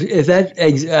 because if that,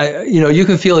 you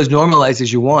can feel as normalized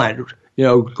as you want,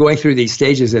 going through these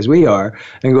stages as we are,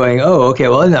 and going,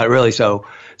 I'm not really so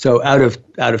out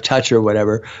of touch or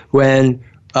whatever, when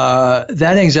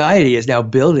that anxiety is now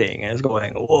building and it's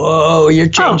going, whoa, you're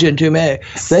changing too many.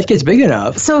 That gets big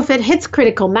enough. So if it hits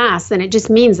critical mass, then it just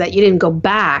means that you didn't go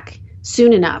back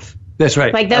soon enough. That's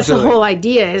right. Like, that's Absolutely. The whole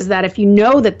idea, is that if you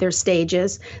know that there's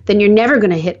stages, then you're never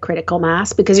going to hit critical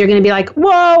mass, because you're going to be like,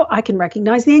 whoa, I can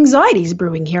recognize the anxiety's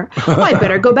brewing here. Well, I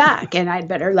better go back and I'd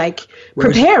better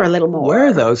prepare a little more. Where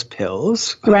are those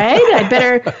pills? Right? I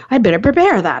better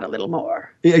prepare that a little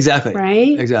more. Exactly.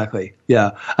 Right? Exactly.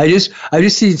 Yeah. I just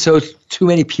see too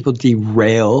many people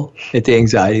derail at the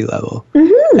anxiety level.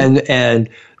 Mm-hmm. And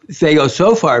they go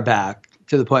so far back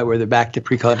to the point where they're back to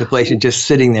pre-contemplation, just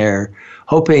sitting there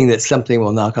hoping that something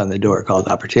will knock on the door called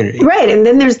opportunity. Right. And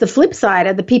then there's the flip side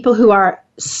of the people who are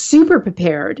super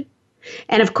prepared.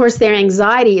 And of course, their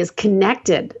anxiety is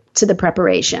connected to the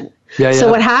preparation. Yeah, so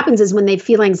what happens is, when they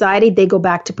feel anxiety, they go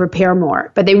back to prepare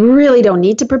more, but they really don't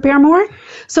need to prepare more.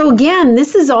 So again,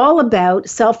 this is all about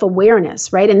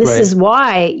self-awareness, right? And this is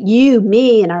why you,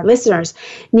 me, and our listeners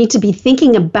need to be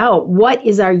thinking about what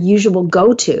is our usual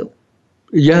go-to.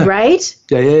 Yeah. Right?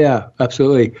 Yeah.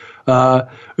 Absolutely.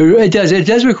 It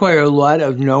does require a lot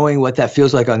of knowing what that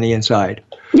feels like on the inside.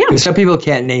 Yeah. Because some people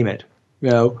can't name it.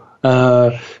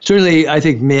 Certainly, I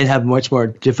think men have much more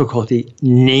difficulty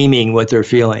naming what they're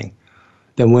feeling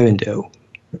than women do.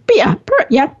 Yeah.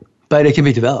 But it can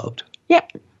be developed. Yeah.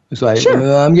 It's like,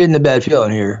 I'm getting a bad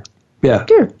feeling here. Yeah.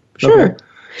 Sure. Okay.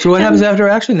 So what happens after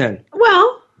action then?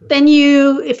 Well, then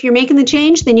if you're making the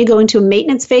change, then you go into a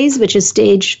maintenance phase, which is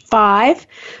stage 5.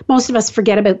 Most of us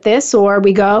forget about this, or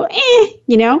we go,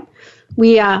 we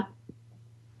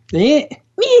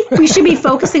should be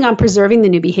focusing on preserving the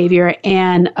new behavior,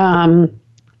 and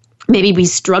maybe we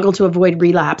struggle to avoid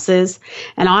relapses.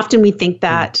 And often we think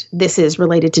that this is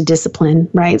related to discipline,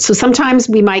 right? So sometimes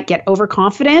we might get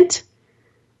overconfident,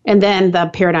 and then the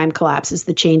paradigm collapses,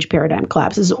 the change paradigm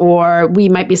collapses, or we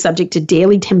might be subject to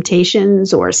daily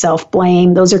temptations or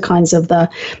self-blame. Those are the kinds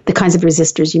of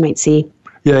resistors you might see.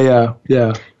 Yeah.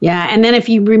 Yeah, and then if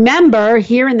you remember,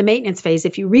 here in the maintenance phase,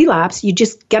 if you relapse, you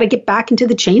just got to get back into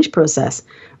the change process,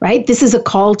 right? This is a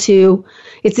call to,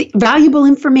 it's valuable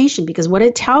information, because what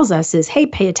it tells us is, hey,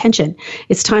 pay attention.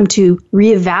 It's time to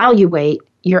reevaluate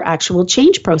your actual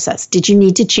change process. Did you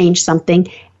need to change something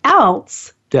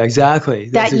else? Yeah, exactly.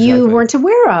 That you weren't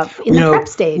aware of in the prep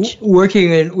stage.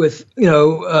 Working with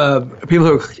people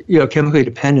who are chemically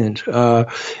dependent,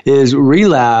 is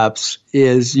relapse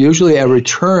is usually a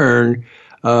return.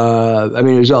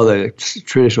 There's all the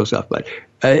traditional stuff, but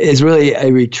it's really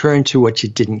a return to what you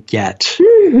didn't get,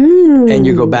 and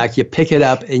you go back, you pick it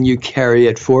up, and you carry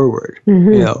it forward.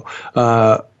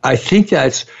 I think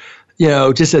that's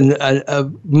just a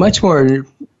much more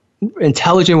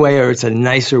intelligent way, or it's a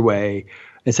nicer way.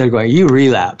 Instead of going, you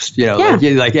relapsed,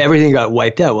 like everything got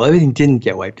wiped out. Well, everything didn't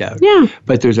get wiped out. Yeah.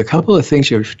 But there's a couple of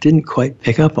things you didn't quite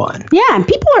pick up on. Yeah, and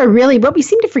people are really, what we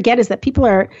seem to forget is that people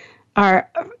are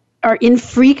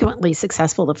infrequently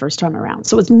successful the first time around.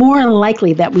 So it's more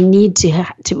likely that we need to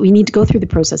go through the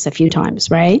process a few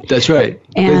times, right? That's right.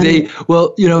 And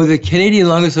the Canadian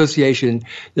Lung Association,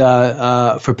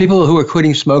 for people who are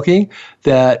quitting smoking,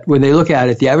 that when they look at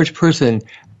it, the average person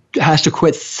has to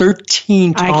quit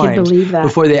 13 times I can believe that.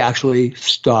 Before they actually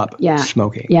stop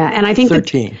smoking. Yeah, and I think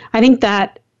 13. I think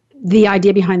that the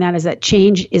idea behind that is that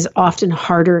change is often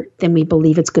harder than we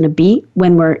believe it's going to be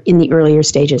when we're in the earlier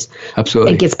stages.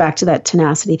 Absolutely. It gets back to that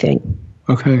tenacity thing.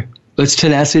 Okay. let's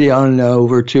tenacity on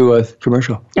over to a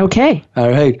commercial. Okay. All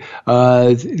right.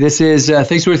 This is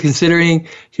Things Worth Considering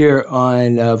here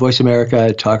on Voice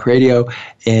America Talk Radio.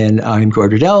 And I'm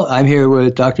Gord Riddell. I'm here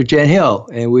with Dr. Jan Hill,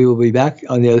 and we will be back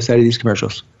on the other side of these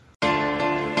commercials.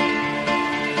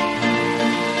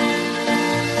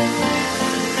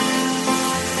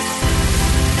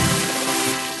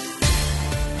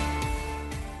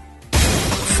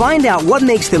 Find out what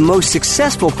makes the most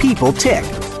successful people tick.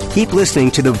 Keep listening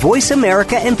to the Voice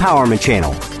America Empowerment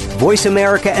Channel.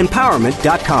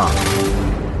 VoiceAmericaEmpowerment.com.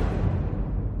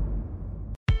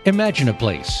 Imagine a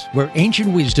place where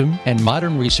ancient wisdom and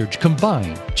modern research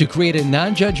combine to create a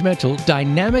non-judgmental,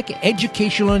 dynamic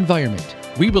educational environment.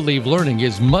 We believe learning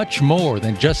is much more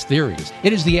than just theories.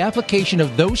 It is the application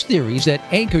of those theories that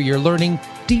anchor your learning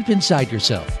deep inside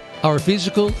yourself. Our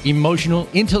physical, emotional,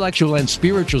 intellectual, and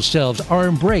spiritual selves are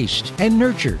embraced and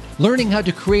nurtured, learning how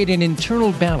to create an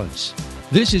internal balance.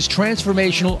 This is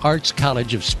Transformational Arts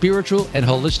College of Spiritual and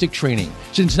Holistic Training.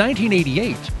 Since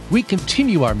 1988, we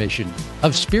continue our mission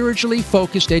of spiritually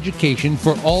focused education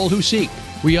for all who seek.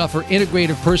 We offer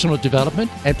integrative personal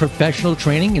development and professional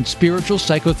training in spiritual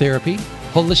psychotherapy,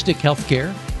 holistic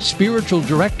healthcare, spiritual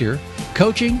director,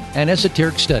 coaching, and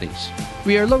esoteric studies.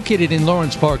 We are located in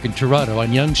Lawrence Park in Toronto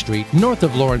on Yonge Street, north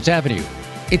of Lawrence Avenue.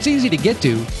 It's easy to get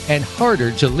to and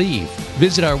harder to leave.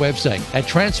 Visit our website at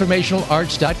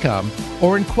transformationalarts.com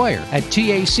or inquire at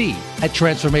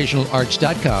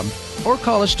TAC@transformationalarts.com or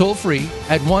call us toll free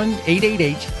at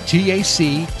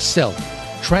 1-888-TAC-SELF.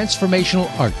 Transformational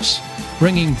Arts,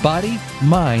 bringing body,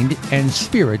 mind, and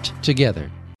spirit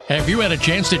together. Have you had a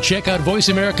chance to check out Voice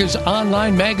America's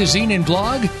online magazine and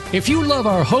blog? If you love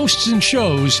our hosts and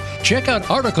shows, check out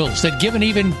articles that give an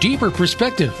even deeper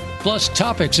perspective, plus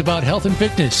topics about health and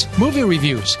fitness, movie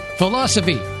reviews,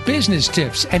 philosophy, business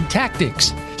tips and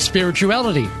tactics,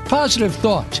 spirituality, positive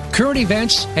thought, current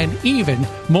events, and even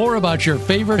more about your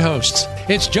favorite hosts.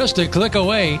 It's just a click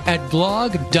away at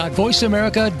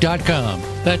blog.voiceamerica.com.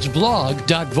 That's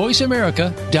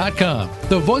blog.voiceamerica.com.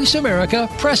 The Voice America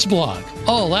Press Blog.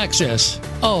 All access,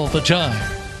 all the time.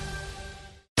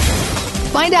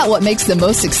 Find out what makes the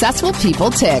most successful people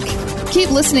tick.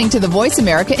 Keep listening to the Voice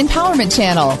America Empowerment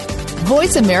Channel.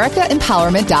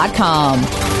 VoiceAmericaEmpowerment.com.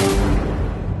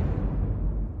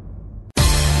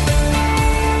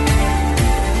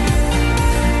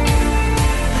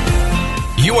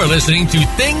 You are listening to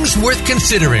Things Worth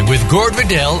Considering with Gord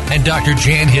Riddell and Dr.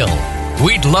 Jan Hill.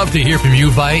 We'd love to hear from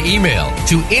you via email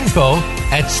to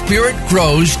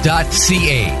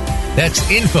info@spiritgrows.ca. That's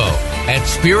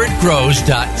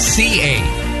info@spiritgrows.ca.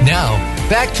 Now,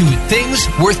 back to Things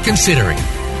Worth Considering.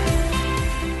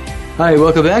 Hi,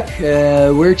 welcome back.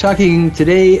 We're talking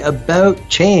today about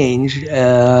change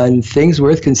and things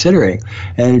worth considering.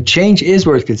 And change is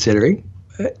worth considering,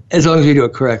 as long as we do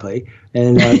it correctly.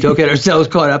 And don't get ourselves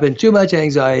caught up in too much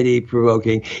anxiety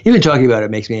provoking. Even talking about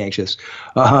it makes me anxious.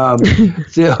 So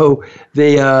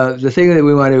the thing that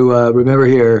we want to remember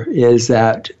here is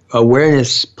that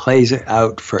awareness plays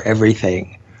out for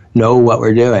everything. Know what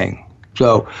we're doing.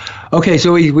 So, okay,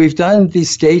 so we've done these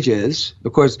stages.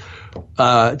 Of course,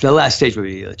 the last stage would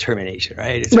be the termination,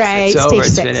 right? It's over,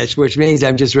 it's finished, which means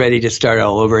I'm just ready to start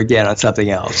all over again on something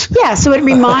else. Yeah, so it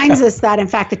reminds us that, in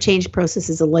fact, the change process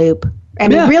is a loop.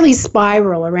 And we really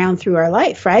spiral around through our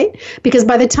life, right? Because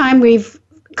by the time we've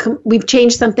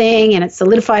changed something and it's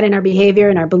solidified in our behavior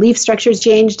and our belief structure's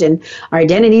changed and our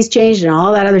identity's changed and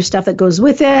all that other stuff that goes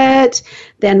with it,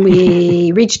 then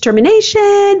we reach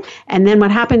termination. And then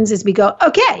what happens is we go,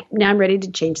 okay, now I'm ready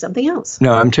to change something else.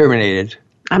 No, I'm terminated.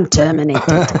 I'm terminated.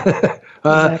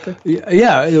 Exactly.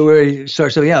 Yeah, we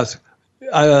start something else.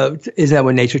 Is that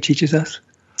what nature teaches us?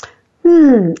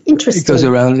 Interesting. It goes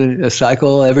around a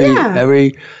cycle every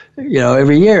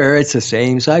year. It's the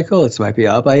same cycle. It might be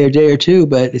out by a day or two,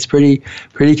 but it's pretty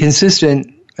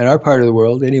consistent in our part of the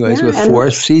world, anyways, with 4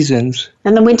 seasons.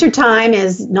 And the winter time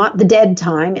is not the dead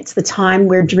time; it's the time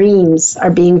where dreams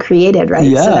are being created, right?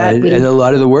 Yeah, so and a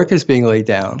lot of the work is being laid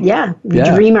down. Yeah, we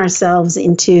dream ourselves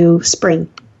into spring.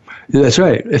 That's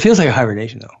right. It feels like a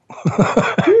hibernation, though.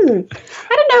 I don't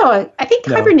know. I think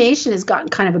hibernation has gotten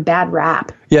kind of a bad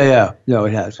rap. Yeah. No,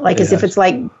 it has. As if it's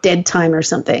like dead time or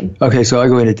something. Okay, so I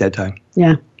go into dead time.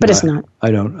 Yeah, but it's not.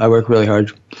 I don't. I work really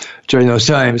hard during those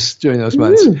times, during those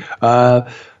months. So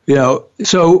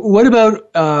what about,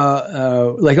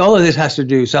 all of this has to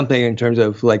do something in terms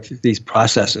of, like, these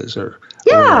processes or...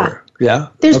 Yeah. Yeah.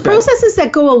 There's processes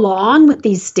that go along with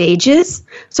these stages.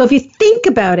 So if you think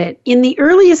about it, in the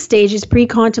earliest stages,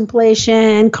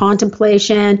 pre-contemplation,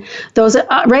 contemplation, those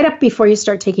right up before you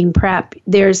start taking prep,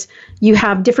 you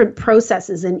have different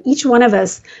processes, and each one of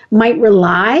us might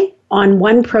rely on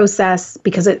one process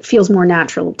because it feels more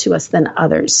natural to us than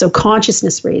others. So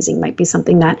consciousness raising might be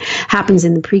something that happens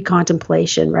in the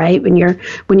pre-contemplation, right? When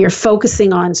you're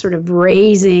focusing on sort of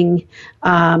raising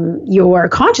your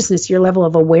consciousness, your level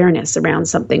of awareness around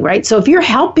something, right? So if you're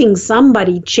helping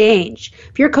somebody change,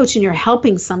 if you're a coach and you're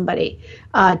helping somebody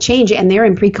change and they're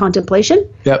in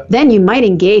pre-contemplation, then you might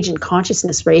engage in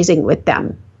consciousness raising with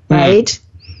them, right?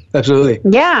 Absolutely.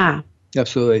 Yeah.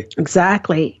 Absolutely.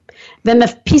 Exactly. Then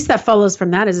the piece that follows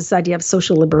from that is this idea of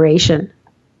social liberation,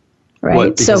 right?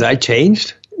 What, because I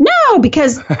changed? No,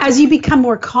 because as you become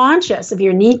more conscious of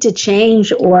your need to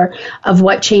change or of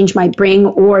what change might bring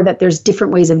or that there's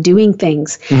different ways of doing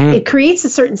things, it creates a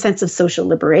certain sense of social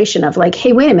liberation of like,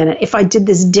 hey, wait a minute, if I did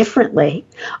this differently,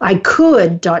 I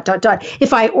could ...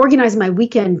 If I organized my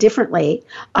weekend differently,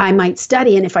 I might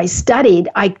study. And if I studied,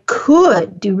 I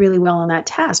could do really well on that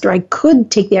test, or I could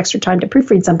take the extra time to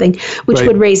proofread something, which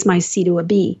would raise my C to a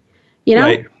B, you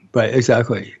know? Right,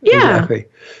 exactly. Yeah. Exactly.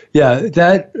 Yeah,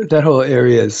 that whole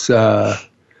area is, again,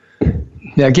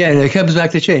 it comes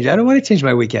back to change. I don't want to change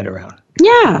my weekend around.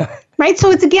 Yeah, right.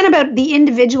 So it's again about the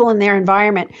individual and their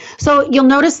environment. So you'll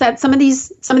notice that some of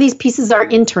these pieces are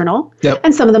internal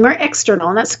and some of them are external.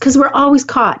 And that's because we're always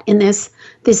caught in this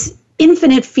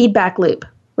infinite feedback loop,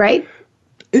 right?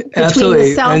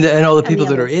 Absolutely, and all the people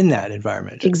that are in that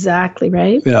environment. Exactly,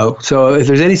 right? You know, so if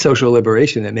there's any social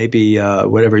liberation, that maybe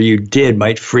whatever you did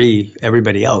might free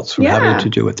everybody else from having to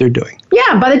do what they're doing.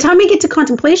 Yeah, by the time we get to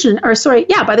contemplation,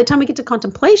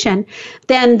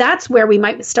 then that's where we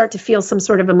might start to feel some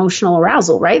sort of emotional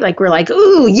arousal, right? Like we're like,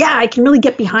 ooh, yeah, I can really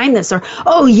get behind this, or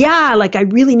oh yeah, like I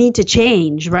really need to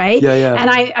change, right? Yeah. And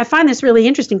I find this really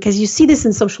interesting because you see this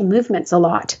in social movements a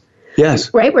lot.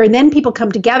 Yes. Right, where then people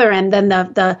come together, and then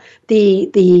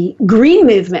the green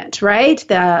movement, right,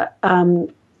 the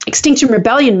Extinction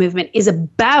Rebellion movement is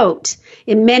about,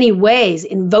 in many ways,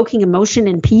 invoking emotion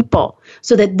in people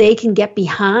so that they can get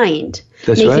behind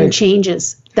making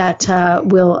changes that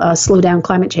will slow down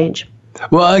climate change.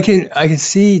 Well, I can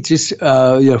see just from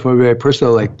a very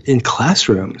personal, like in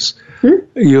classrooms,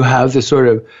 you have this sort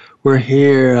of, we're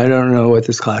here, I don't know what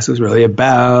this class is really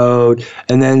about,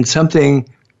 and then something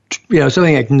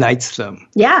ignites them.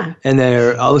 Yeah. And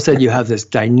all of a sudden you have this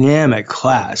dynamic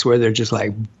class where they're just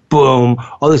like, boom,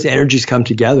 all this energies come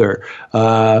together.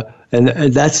 And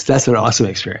that's an awesome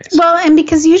experience. Well, and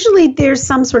because usually there's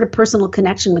some sort of personal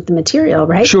connection with the material,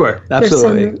 right? Sure,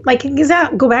 absolutely.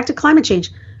 Go back to climate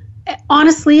change.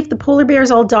 Honestly, if the polar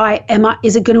bears all die,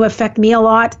 is it going to affect me a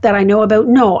lot that I know about?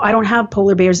 No, I don't have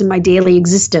polar bears in my daily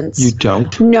existence. You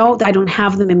don't? No, I don't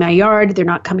have them in my yard. They're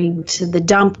not coming to the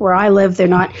dump where I live. They're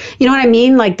not, you know what I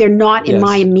mean? Like they're not in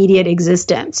my immediate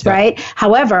existence, right?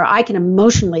 However, I can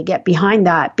emotionally get behind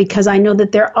that because I know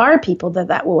that there are people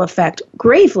that will affect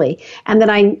gravely. And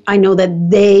that I know that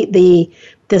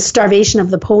the starvation of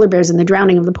the polar bears and the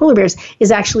drowning of the polar bears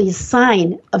is actually a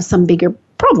sign of some bigger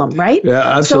problem, right?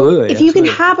 Yeah, absolutely. So if you can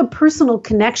have a personal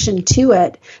connection to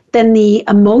it, then the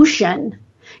emotion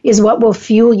is what will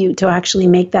fuel you to actually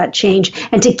make that change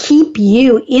and to keep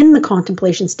you in the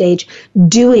contemplation stage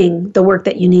doing the work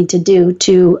that you need to do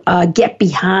to get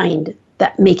behind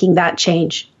that, making that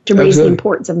change, to raise the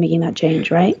importance of making that change,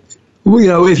 right?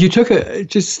 Well, if you took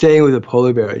just staying with the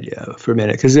polar bear idea for a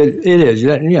minute, because it is,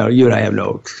 you and I have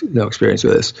no experience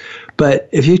with this, but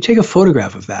if you take a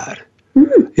photograph of that,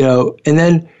 and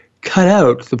then cut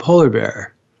out the polar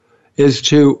bear, is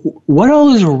to what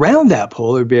all is around that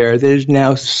polar bear that is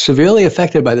now severely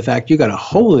affected by the fact you got a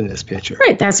hole in this picture.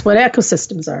 Right, that's what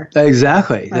ecosystems are.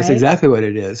 Exactly, that's exactly what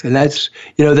it is, and that's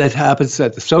that happens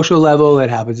at the social level, it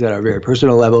happens at our very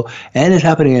personal level, and it's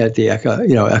happening at the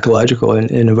ecological and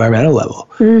environmental level.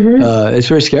 It's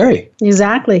very scary.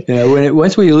 Exactly.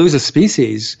 Once we lose a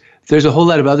species, there's a whole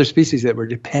lot of other species that were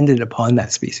dependent upon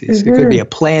that species. It could be a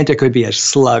plant, it could be a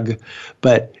slug,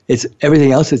 but it's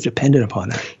everything else that's dependent upon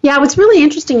that. Yeah, what's really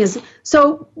interesting is,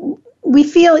 so we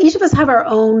feel each of us have our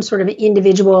own sort of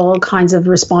individual kinds of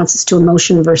responses to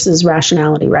emotion versus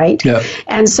rationality, right? Yeah.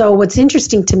 And so what's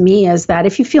interesting to me is that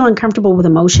if you feel uncomfortable with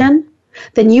emotion,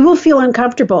 then you will feel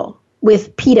uncomfortable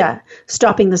with PETA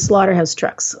stopping the slaughterhouse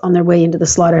trucks on their way into the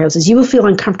slaughterhouses. You will feel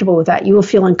uncomfortable with that. You will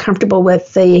feel uncomfortable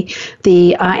with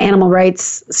the animal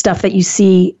rights stuff that you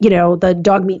see, the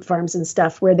dog meat farms and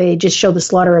stuff where they just show the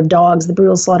slaughter of dogs, the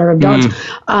brutal slaughter of dogs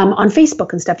on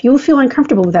Facebook and stuff. You will feel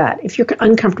uncomfortable with that if you're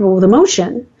uncomfortable with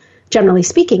emotion, generally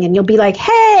speaking, and you'll be like,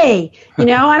 hey, I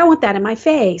don't want that in my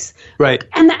face. Right.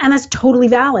 And that's totally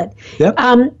valid. Yep.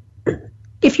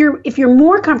 if you're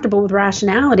more comfortable with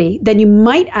rationality, then you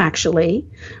might actually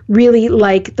really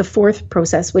like the fourth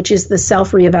process, which is the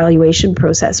self-reevaluation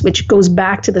process, which goes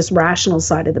back to this rational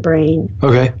side of the brain.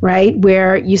 Okay. Right?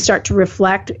 Where you start to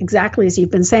reflect exactly as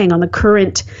you've been saying on the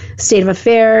current state of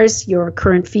affairs, your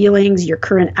current feelings, your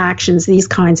current actions, these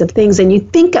kinds of things. And you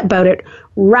think about it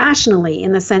rationally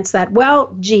in the sense that,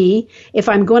 well, gee, if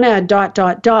I'm going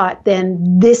to ...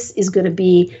 then this is going to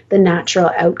be the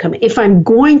natural outcome. If I'm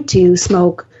going to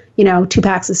smoke, 2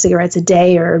 packs of cigarettes a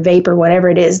day or vape or whatever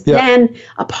it is, then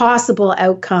a possible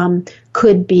outcome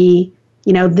could be,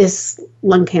 this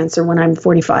lung cancer when I'm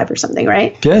 45 or something,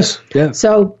 right? Yes. Yeah.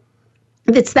 So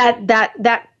it's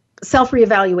that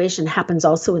self-reevaluation happens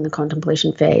also in the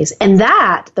contemplation phase. And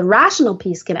that, the rational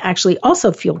piece, can actually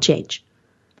also fuel change.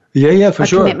 Yeah, for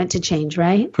sure. Commitment to change,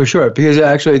 right? For sure, because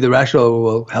actually the rational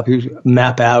will help you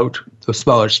map out the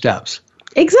smaller steps.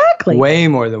 Exactly. Way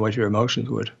more than what your emotions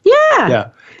would. Yeah. Yeah.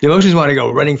 The emotions want to go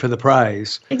running for the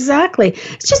prize. Exactly.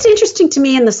 It's just interesting to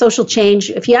me in the social change,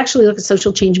 if you actually look at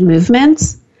social change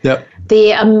movements,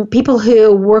 the people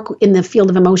who work in the field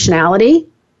of emotionality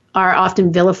are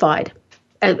often vilified.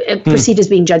 Perceived as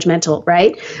being judgmental,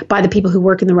 right? By the people who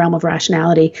work in the realm of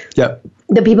rationality. Yeah.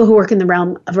 The people who work in the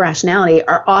realm of rationality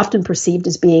are often perceived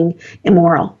as being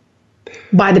immoral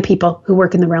by the people who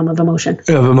work in the realm of emotion.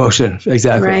 Of emotion,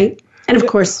 exactly. Right? And of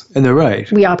course, and they're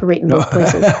right. We operate in both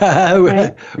places.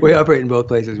 Right? We operate in both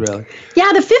places, really.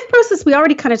 Yeah, the fifth process we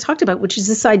already kind of talked about, which is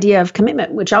this idea of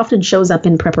commitment, which often shows up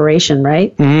in preparation,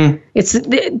 right? Mm-hmm. It's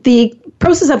the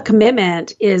process of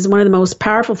commitment is one of the most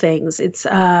powerful things. It's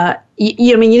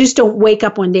you just don't wake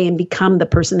up one day and become the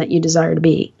person that you desire to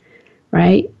be,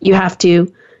 right? You have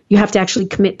to actually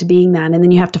commit to being that, and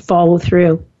then you have to follow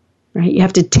through, right? You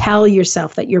have to tell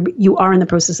yourself that you are in the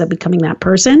process of becoming that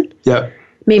person. Yeah.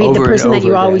 Maybe the person that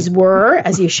you always were,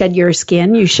 as you shed your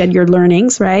skin, you shed your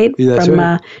learnings, right? Yeah,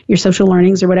 from your social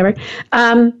learnings or whatever.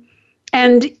 And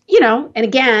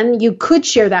again, you could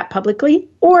share that publicly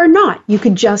or not. You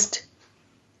could just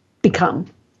become.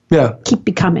 Yeah. Keep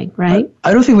becoming, right?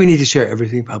 I don't think we need to share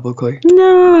everything publicly.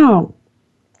 No.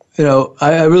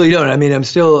 I really don't. I mean, I'm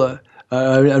still,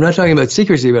 I'm not talking about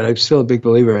secrecy, but I'm still a big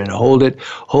believer in hold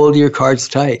your cards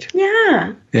tight.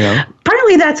 Yeah.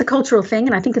 Partly that's a cultural thing,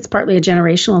 and I think it's partly a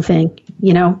generational thing,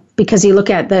 because you look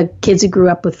at the kids who grew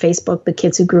up with Facebook, the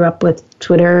kids who grew up with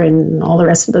Twitter and all the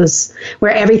rest of those,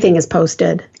 where everything is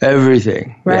posted.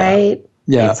 Everything. Right?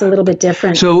 Yeah. It's a little bit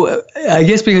different. So I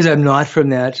guess because I'm not from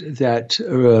that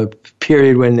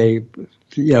period when they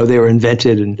were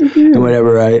invented and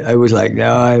whatever, I was like,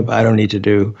 no, I don't need to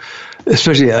do,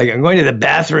 especially like I'm going to the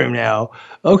bathroom now.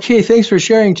 Okay, thanks for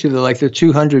sharing to the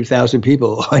 200,000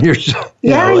 people on your,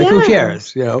 who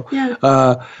cares, Yeah.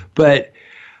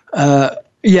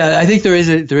 I think there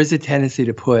is a tendency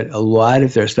to put a lot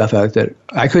of their stuff out that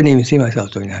I couldn't even see myself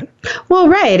doing that. Well,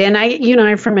 right, and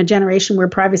I'm from a generation where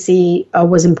privacy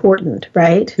was important,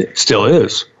 right? It still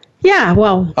is. Yeah,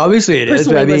 well, obviously it is.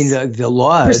 But I mean, the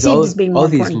laws, all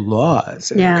these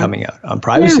laws are coming out on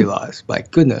privacy laws. My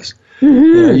goodness.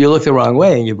 Mm-hmm. You look the wrong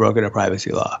way and you've broken a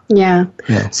privacy law. Yeah.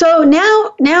 So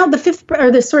now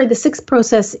the sixth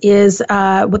process is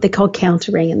what they call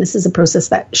countering, and this is a process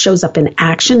that shows up in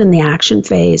action in the action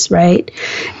phase, right?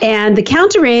 And the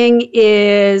countering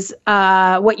is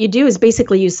what you do is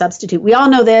basically you substitute. We all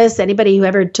know this. Anybody who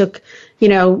ever took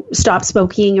stop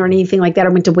smoking or anything like that, or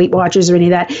went to Weight Watchers or any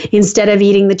of that, instead of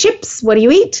eating the chips, what do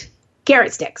you eat?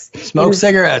 Carrot sticks.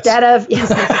 Cigarettes. Instead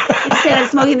of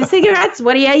smoking the cigarettes,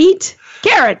 what do you eat?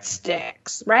 Carrot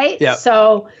sticks, right? Yeah.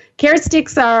 So carrot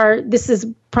sticks this is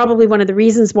probably one of the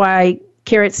reasons why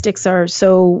carrot sticks are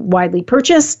so widely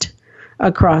purchased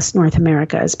across North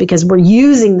America, is because we're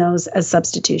using those as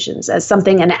substitutions, as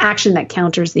an action that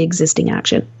counters the existing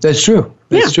action. That's true.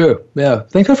 That's true. Yeah.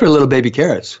 Thank God for little baby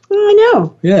carrots. I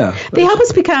know. Yeah. They help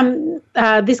us become,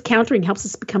 this countering helps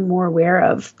us become more aware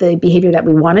of the behavior that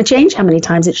we want to change, how many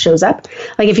times it shows up.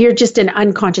 Like if you're just an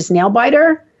unconscious nail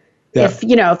biter, if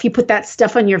you put that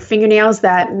stuff on your fingernails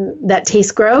that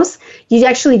tastes gross, you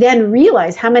actually then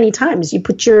realize how many times you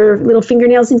put your little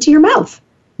fingernails into your mouth.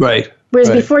 Right. Whereas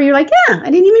before you're like, I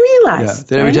didn't even realize. Yeah.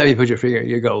 Then every time you put your finger,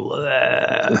 you go,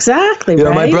 bleh. Exactly.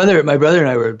 Right. My brother and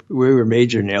I were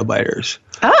major nail biters.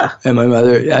 Ah. And my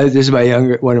mother, this is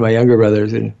one of my younger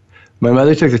brothers, and my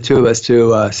mother took the two of us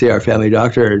to see our family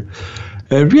doctor,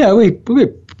 and we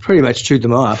pretty much chewed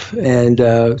them off. And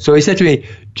so he said to me,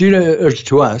 "Do you know?" Or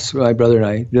to us, my brother and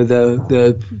I,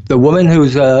 the woman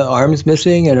whose arm's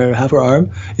missing and half her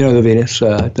arm, the Venus,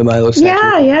 the Milo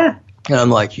statue. Yeah. And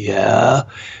I'm like, yeah.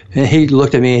 And he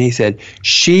looked at me and he said,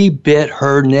 "She bit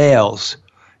her nails,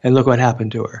 and look what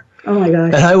happened to her." Oh my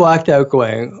gosh. And I walked out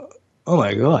going, oh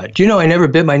my God, do you know I never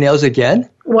bit my nails again?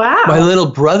 Wow. My little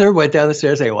brother went down the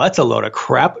stairs saying, well, that's a load of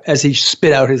crap, as he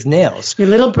spit out his nails. Your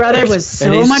little brother was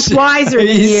so much wiser than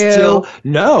you.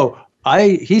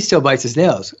 He still bites his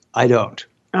nails. I don't.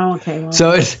 Oh, okay. Well,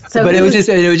 but it was just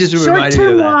a reminder of that.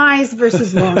 Short-term wise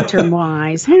versus long-term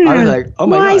wise. I was like, oh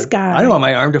my wise God. guy. I don't want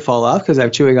my arm to fall off because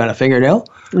I'm chewing on a fingernail.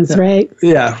 That's right.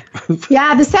 Yeah.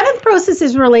 Yeah. The seventh process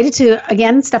is related to,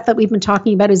 again, stuff that we've been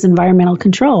talking about is environmental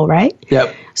control, right?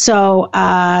 Yep. So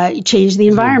change the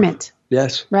environment.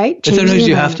 Yes. Right? And sometimes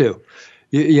you have to.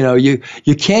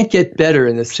 You can't get better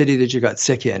in the city that you got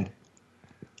sick in.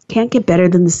 Can't get better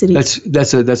than the city.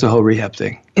 That's a whole rehab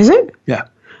thing. Is it? Yeah.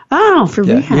 Oh, for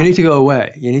rehab. You need to go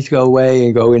away. You need to go away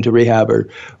and go into rehab or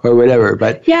whatever.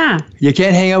 But you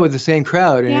can't hang out with the same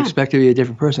crowd and expect to be a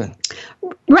different person.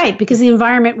 Right, because the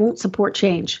environment won't support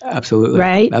change. Absolutely.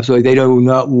 Right? Absolutely. They do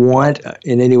not want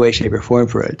in any way, shape, or form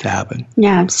for it to happen.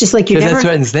 Yeah, it's just like because that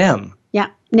threatens them. Yeah,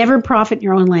 never profit in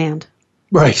your own land.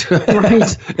 Right.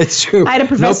 It's true. I had a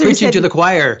professor no preaching to the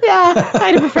choir. Yeah. I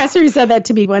had a professor who said that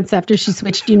to me once after she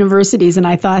switched universities, and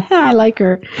I thought, I like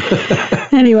her.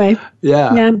 Anyway.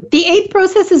 Yeah. The eighth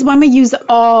process is one we use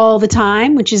all the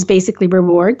time, which is basically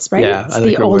rewards, right? Yeah, it's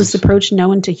the oldest approach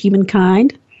known to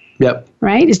humankind. Yep.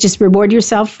 Right? It's just reward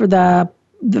yourself for the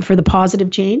positive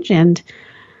change, and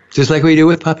just like we do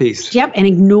with puppies. Yep, and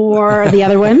ignore the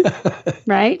other one.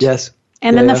 Right? Yes.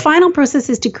 And then the final process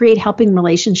is to create helping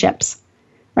relationships.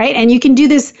 Right? And you can do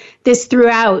this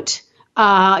throughout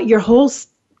your whole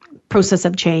process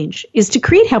of change, is to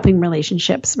create helping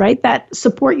relationships, right? That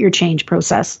support your change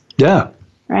process. Yeah.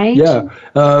 Right? Yeah.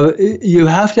 You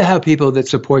have to have people that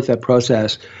support that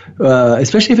process,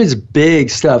 especially if it's big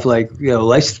stuff like,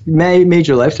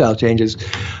 major lifestyle changes.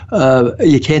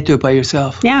 You can't do it by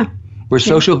yourself. Yeah. We're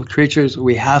social creatures.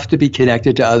 We have to be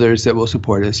connected to others that will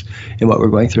support us in what we're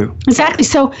going through. Exactly.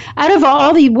 So out of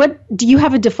all what do you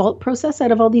have a default process out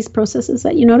of all these processes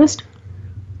that you noticed?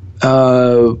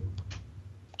 I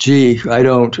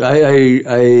don't.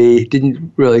 I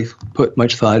didn't really put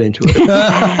much thought into it.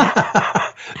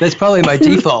 That's probably my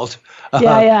default.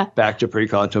 Yeah. Back to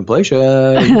pre-contemplation.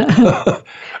 Yeah,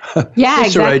 Mr.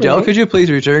 exactly. Rydell, could you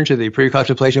please return to the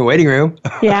pre-contemplation waiting room?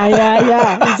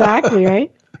 Yeah. Exactly,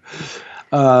 right?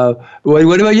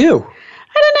 What about you?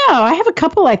 I don't know. I have a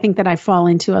couple, I think, that I fall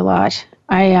into a lot.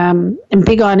 I am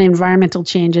big on environmental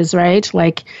changes, right?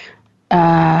 Like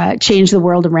change the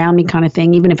world around me kind of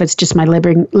thing, even if it's just my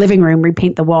living room,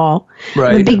 repaint the wall.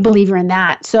 Right. I'm a big believer in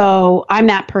that. So I'm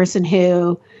that person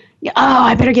who,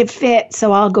 I better get fit,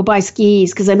 so I'll go buy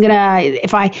skis because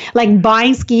if I like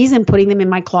buying skis and putting them in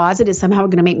my closet is somehow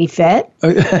going to make me fit,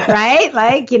 right?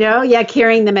 Like,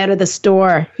 carrying them out of the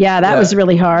store. Yeah, that was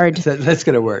really hard. That's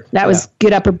going to work. That was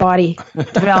good upper body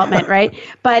development, right?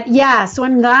 But so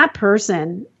I'm that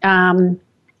person. I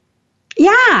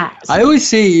always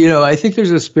see, I think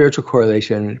there's a spiritual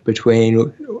correlation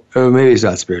between, or maybe it's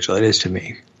not spiritual, it is to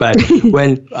me. But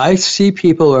when I see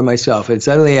people or myself, and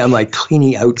suddenly I'm like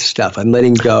cleaning out stuff, I'm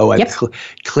letting go, I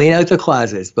clean out the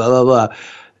closets, blah, blah, blah.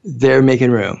 They're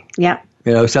making room. Yeah.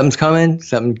 Something's coming,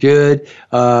 something good,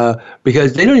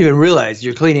 because they don't even realize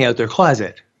you're cleaning out their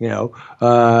closet,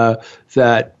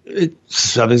 that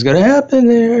something's going to happen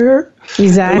there.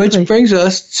 Exactly. Which brings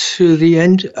us to the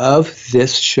end of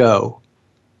this show.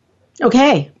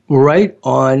 Okay. Right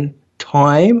on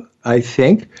time, I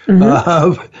think.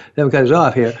 Mm-hmm. That cut us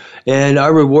off here. And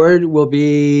our reward will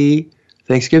be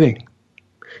Thanksgiving.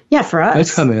 Yeah, for us.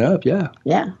 That's coming up, yeah.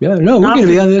 Yeah. Yeah, no, we're going to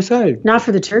be on the other side. Not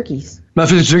for the turkeys. Not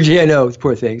for the turkey, I know,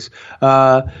 poor things.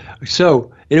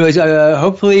 So, anyways,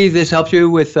 hopefully this helps you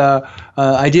with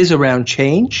ideas around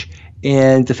change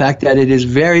and the fact that it is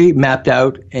very mapped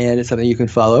out and it's something you can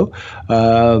follow.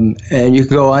 And you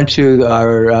can go onto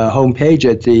our homepage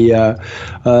at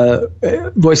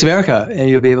the Voice America, and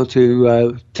you'll be able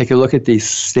to take a look at these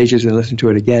stages and listen to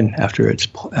it again after it's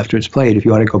played. If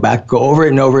you want to go back, go over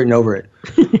it and over it and over it.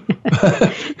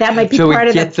 That might be part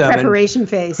of the preparation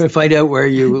phase. We'll find out where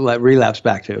you relapse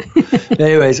back to.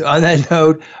 Anyways, on that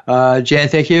note, Jan,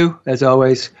 thank you, as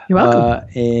always. You're welcome.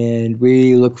 And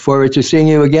we look forward to seeing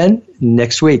you again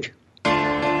next week.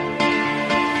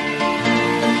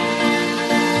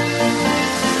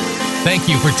 Thank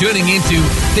you for tuning into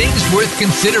Things Worth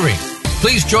Considering.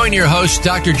 Please join your hosts,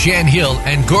 Dr. Jan Hill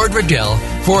and Gord Rydell,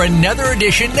 for another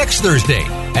edition next Thursday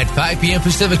at 5 p.m.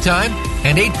 Pacific Time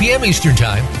and 8 p.m. Eastern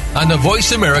Time on the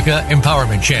Voice America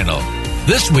Empowerment Channel.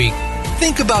 This week,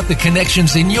 think about the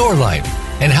connections in your life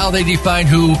and how they define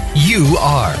who you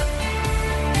are.